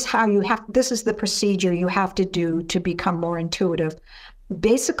 This is the procedure you have to do to become more intuitive.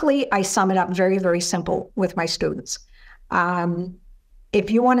 Basically, I sum it up very, very simple with my students.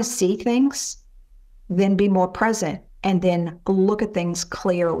 If you want to see things, then be more present and then look at things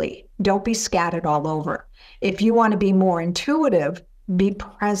clearly. Don't be scattered all over. If you want to be more intuitive, be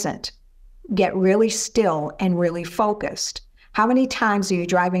present. Get really still and really focused. How many times are you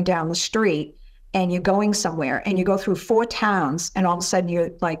driving down the street and you're going somewhere and you go through 4 towns and all of a sudden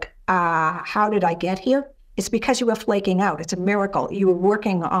you're like, how did I get here? It's because you were flaking out. It's a miracle. You were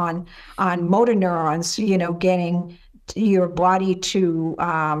working on motor neurons, getting your body to,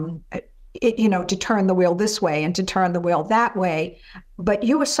 to turn the wheel this way and to turn the wheel that way. But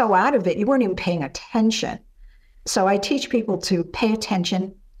you were so out of it, you weren't even paying attention. So I teach people to pay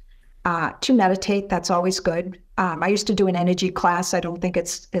attention, to meditate. That's always good. I used to do an energy class. I don't think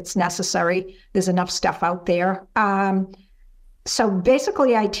it's necessary. There's enough stuff out there. So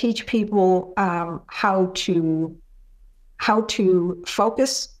basically, I teach people how to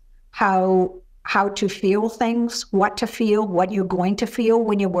focus, how to feel things, what to feel, what you're going to feel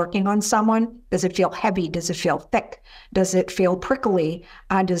when you're working on someone. Does it feel heavy? Does it feel thick? Does it feel prickly?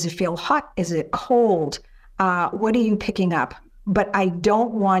 Does it feel hot? Is it cold? What are you picking up? But I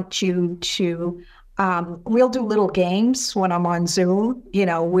don't want you to, we'll do little games when I'm on Zoom.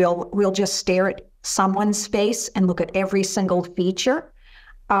 We'll just stare at someone's face and look at every single feature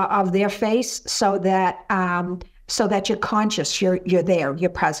of their face so that you're conscious, you're there,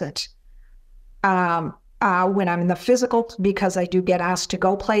 you're present. When I'm in the physical, because I do get asked to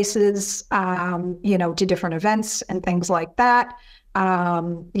go places, to different events and things like that.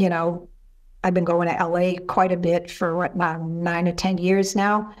 I've been going to LA quite a bit for 9 or 10 years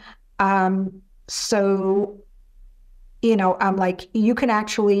now. So, I'm like, you can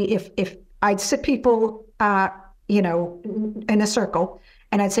actually, if I'd sit people, in a circle,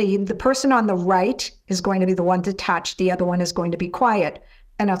 and I'd say the person on the right is going to be the one to touch, the other one is going to be quiet.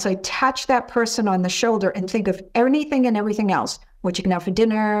 And I'll say, touch that person on the shoulder and think of anything and everything else. What you can have for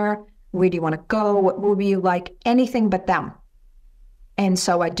dinner, where do you want to go, what movie you like, anything but them. And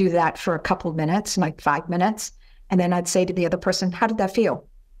so I'd do that for a couple of minutes, like 5 minutes. And then I'd say to the other person, how did that feel?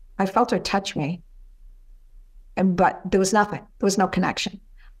 I felt her touch me. But there was nothing. There was no connection.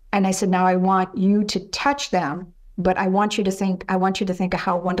 And I said, now I want you to touch them, but I want you to think of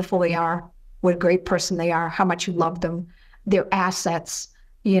how wonderful they are, what a great person they are, how much you love them, their assets,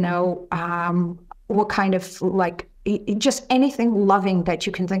 what kind of just anything loving that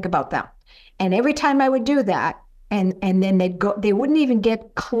you can think about them. And every time I would do that, and then they wouldn't even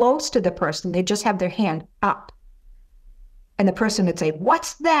get close to the person. They'd just have their hand up. And the person would say,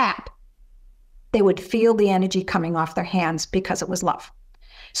 what's that? They would feel the energy coming off their hands because it was love.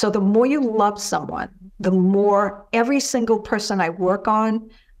 So the more you love someone, the more every single person I work on,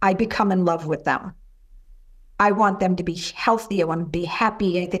 I become in love with them. I want them to be healthy. I want them to be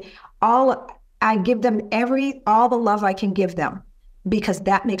happy. I give them all the love I can give them because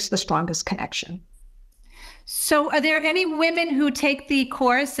that makes the strongest connection. So are there any women who take the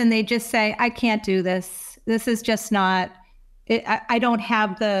course and they just say, I can't do this. This is just not, I don't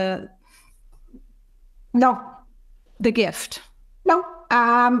have the gift. No,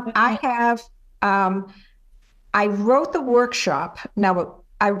 I have, I wrote the workshop. Now,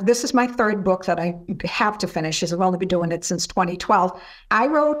 this is my 3rd book that I have to finish, as I've only been doing it since 2012. I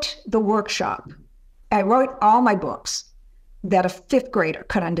wrote the workshop. I wrote all my books that a 5th grader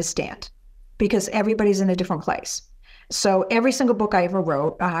could understand because everybody's in a different place. So every single book I ever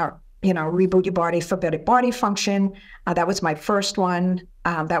wrote, Reboot Your Body for Better Body Function. That was my first one.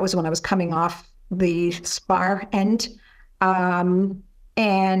 That was when I was coming off the SPAR end.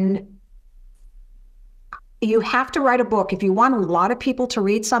 And you have to write a book. If you want a lot of people to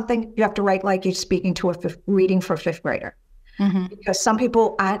read something, you have to write like you're speaking to reading for a 5th grader. Mm-hmm. Because some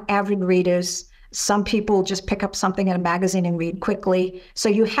people aren't avid readers. Some people just pick up something in a magazine and read quickly. So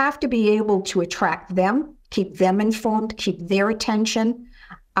you have to be able to attract them, keep them informed, keep their attention.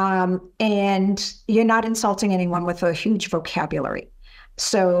 And you're not insulting anyone with a huge vocabulary.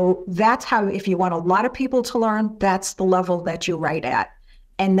 So that's how, if you want a lot of people to learn, that's the level that you write at.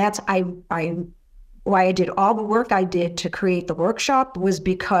 And that's why I did all the work I did to create the workshop, was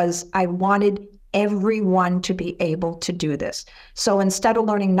because I wanted everyone to be able to do this. So instead of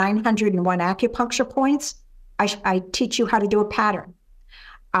learning 901 acupuncture points, I teach you how to do a pattern.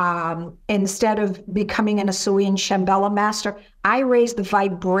 Instead of becoming an Asui and Shambhala master, I raise the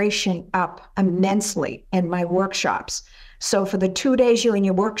vibration up immensely in my workshops. So for the 2 days you're in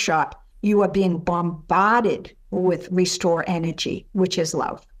your workshop, you are being bombarded with restore energy, which is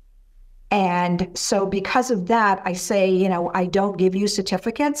love. And so because of that, I say, I don't give you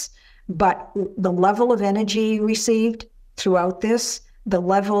certificates, but the level of energy you received throughout this, the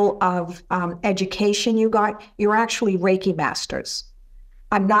level of education you got, you're actually Reiki masters.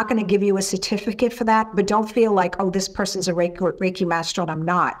 I'm not going to give you a certificate for that, but don't feel like, oh, this person's a Reiki master and I'm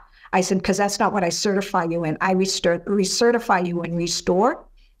not. I said, because that's not what I certify you in. I recertify you in restore,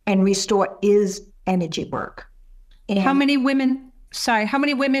 and restore is energy work. And how many women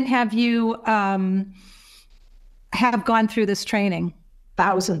have you have gone through this training?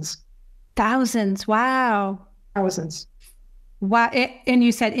 Thousands. Thousands. Wow. Thousands. Wow. And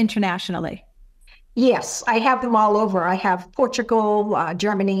you said internationally. Yes, I have them all over. I have Portugal,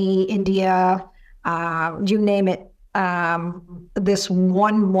 Germany, India, you name it. This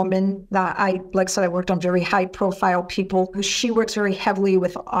one woman that like I said, I worked on very high profile people. She works very heavily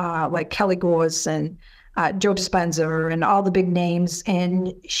with like Kelly Gores and Joe Dispenza and all the big names.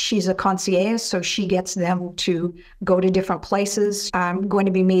 And she's a concierge, so she gets them to go to different places. I'm going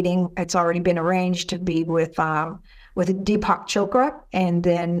to be meeting, it's already been arranged to be with Deepak Chopra. And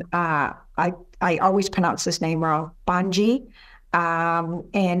then I always pronounce this name wrong, Banji.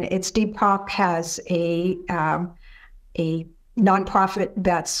 And it's Deepak has a nonprofit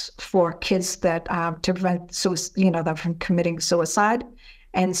that's for kids that to prevent them from committing suicide.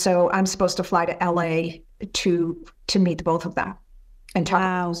 And so I'm supposed to fly to LA to meet the both of them and talk.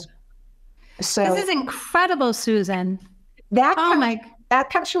 Wow. So this is incredible, Susan. That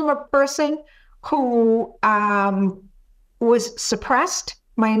comes from a person who was suppressed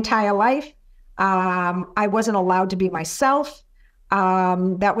my entire life. I wasn't allowed to be myself.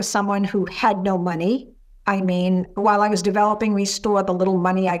 That was someone who had no money. I mean, while I was developing Restore, the little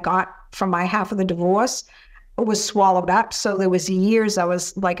money I got from my half of the divorce was swallowed up. So there was years I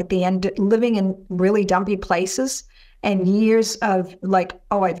was like at the end living in really dumpy places, and years of like,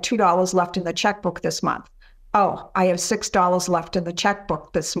 oh, I have $2 left in the checkbook this month. Oh, I have $6 left in the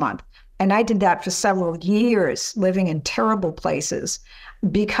checkbook this month. And I did that for several years, living in terrible places,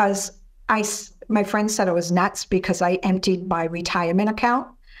 because my friend said I was nuts because I emptied my retirement account.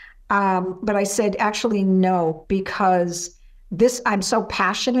 But I said, actually, no, because I'm so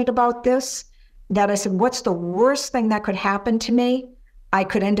passionate about this that I said, what's the worst thing that could happen to me? I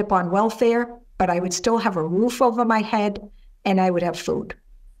could end up on welfare, but I would still have a roof over my head and I would have food.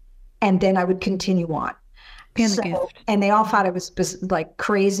 And then I would continue on. And they all thought I was like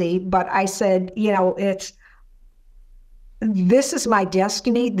crazy, but I said, this is my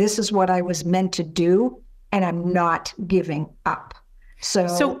destiny. This is what I was meant to do, and I'm not giving up.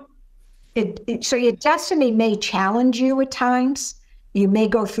 So your destiny may challenge you at times. You may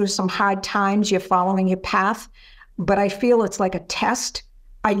go through some hard times. You're following your path, but I feel it's like a test.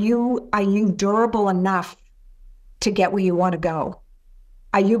 Are you durable enough to get where you want to go?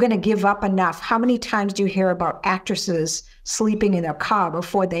 Are you going to give up enough? How many times do you hear about actresses sleeping in their car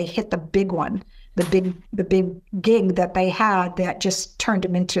before they hit the big one, the big gig that they had that just turned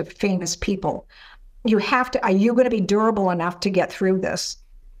them into famous people? Are you going to be durable enough to get through this?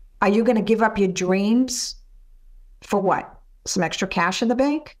 Are you going to give up your dreams for what? Some extra cash in the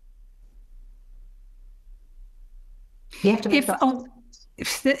bank? You have to make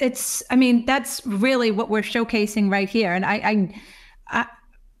that's really what we're showcasing right here. And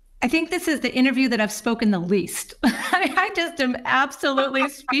I think this is the interview that I've spoken the least. I just am absolutely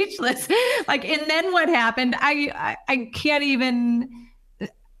speechless. Like, and then what happened? I can't even.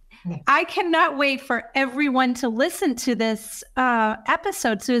 I cannot wait for everyone to listen to this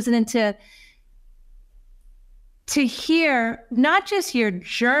episode, Susan, and to hear not just your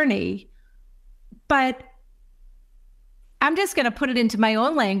journey, but I'm just going to put it into my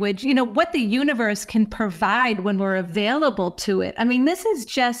own language, what the universe can provide when we're available to it. I mean, this is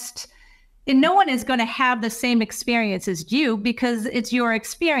just, and no one is going to have the same experience as you because it's your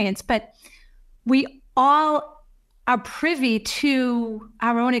experience, but we all are privy to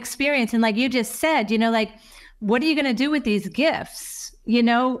our own experience. And like you just said, like, what are you going to do with these gifts?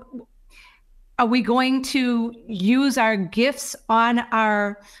 Are we going to use our gifts on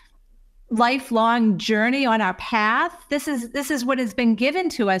our lifelong journey, on our path? This is what has been given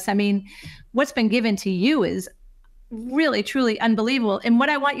to us. I mean, what's been given to you is really, truly unbelievable. And what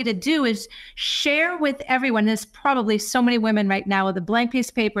I want you to do is share with everyone. There's probably so many women right now with a blank piece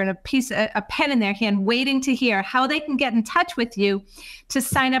of paper and a pen in their hand, waiting to hear how they can get in touch with you to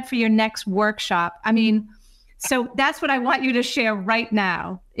sign up for your next workshop. I mean, so that's what I want you to share right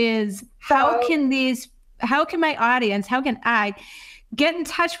now is how can my audience, how can I get in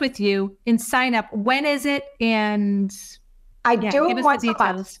touch with you and sign up? When is it? And give us the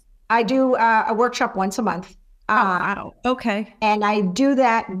details. I do a workshop once a month. Wow. Okay. And I do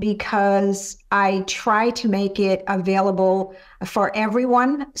that because I try to make it available for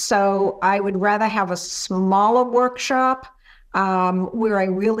everyone. So I would rather have a smaller workshop where I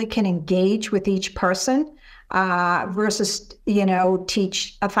really can engage with each person versus,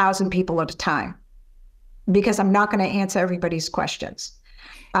 teach 1,000 people at a time, because I'm not going to answer everybody's questions.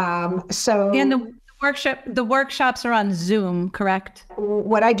 And the workshops are on Zoom, correct?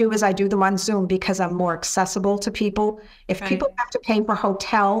 What I do is I do them on Zoom because I'm more accessible to people. If people have to pay for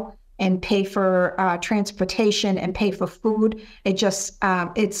hotel and pay for transportation and pay for food, it's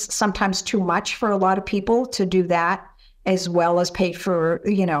sometimes too much for a lot of people to do that, as well as pay for,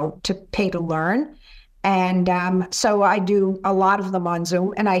 to pay to learn. And so I do a lot of them on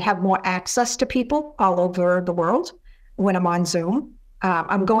Zoom, and I have more access to people all over the world when I'm on Zoom.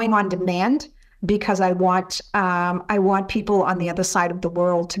 I'm going on demand because I want people on the other side of the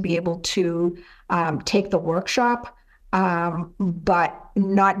world to be able to take the workshop, but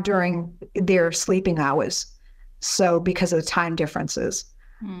not during their sleeping hours. So because of the time differences.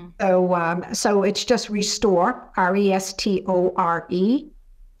 So it's just Restore, RESTORE,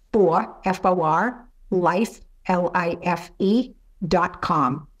 FOR, life, LIFE.com.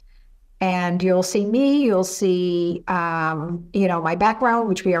 And you'll see me, you'll see, my background,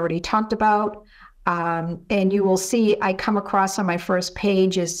 which we already talked about. And you will see I come across on my first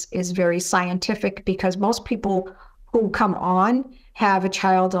page is very scientific, because most people who come on have a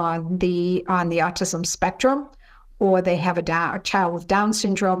child on the autism spectrum, or they have a child with Down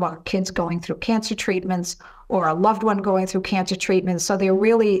syndrome, or kids going through cancer treatments, or a loved one going through cancer treatments. So they're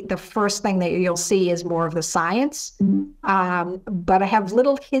really, the first thing that you'll see is more of the science. But I have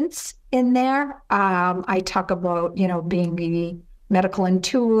little hints in there. I talk about, being the medical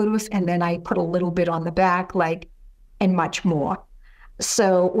intuitive, and then I put a little bit on the back, and much more.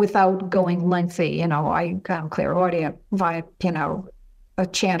 So without going lengthy, I'm clairaudient via, a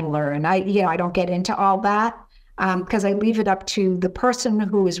channeler, and I don't get into all that. Because I leave it up to the person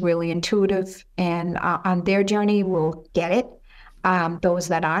who is really intuitive and on their journey will get it. Those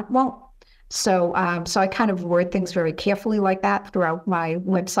that aren't won't. So I kind of word things very carefully like that throughout my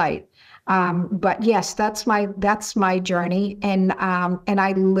website. But yes, that's my journey, and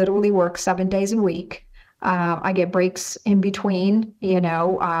I literally work 7 days a week. I get breaks in between.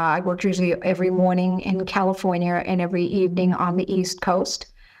 I work usually every morning in California and every evening on the East Coast.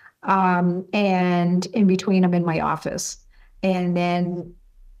 And in between, I'm in my office, and then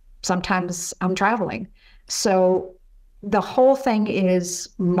sometimes I'm traveling. So the whole thing is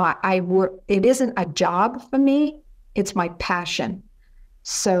it isn't a job for me. It's my passion.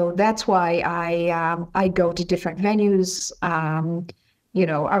 So that's why I go to different venues,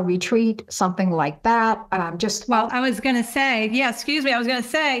 a retreat, something like that. I was going to say,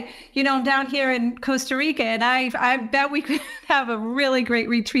 I'm down here in Costa Rica, and I bet we could have a really great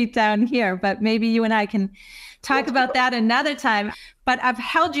retreat down here, but maybe you and I can talk about that another time. But I've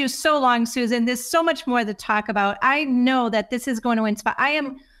held you so long, Susan. There's so much more to talk about. I know that this is going to inspire. I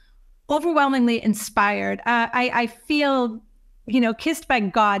am overwhelmingly inspired. I feel kissed by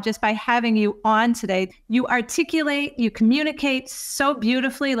God just by having you on today. You articulate, you communicate so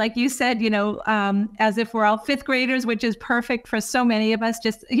beautifully, like you said, as if we're all fifth graders, which is perfect for so many of us,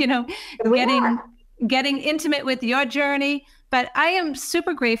 just, getting intimate with your journey. But I am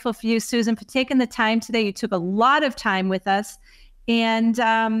super grateful for you, Susan, for taking the time today. You took a lot of time with us. And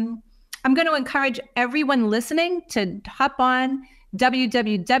I'm going to encourage everyone listening to hop on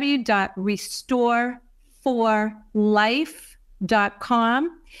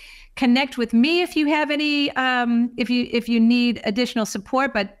www.restoreforlife.com. Connect with me if you have any, if you need additional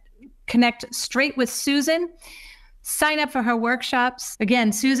support, but connect straight with Susan. Sign up for her workshops.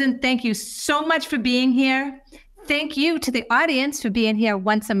 Again, Susan, thank you so much for being here. Thank you to the audience for being here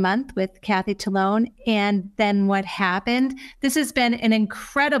once a month with Kathy Talone. And then what happened? This has been an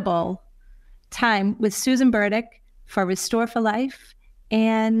incredible time with Susan Burdick for Restore for Life.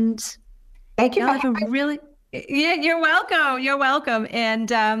 And thank you. Yeah, you're welcome. You're welcome.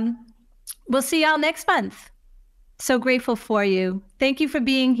 And we'll see y'all next month. So grateful for you. Thank you for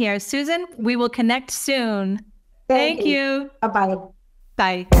being here. Susan, we will connect soon. Thank you. Bye-bye.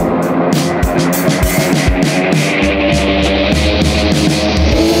 Bye.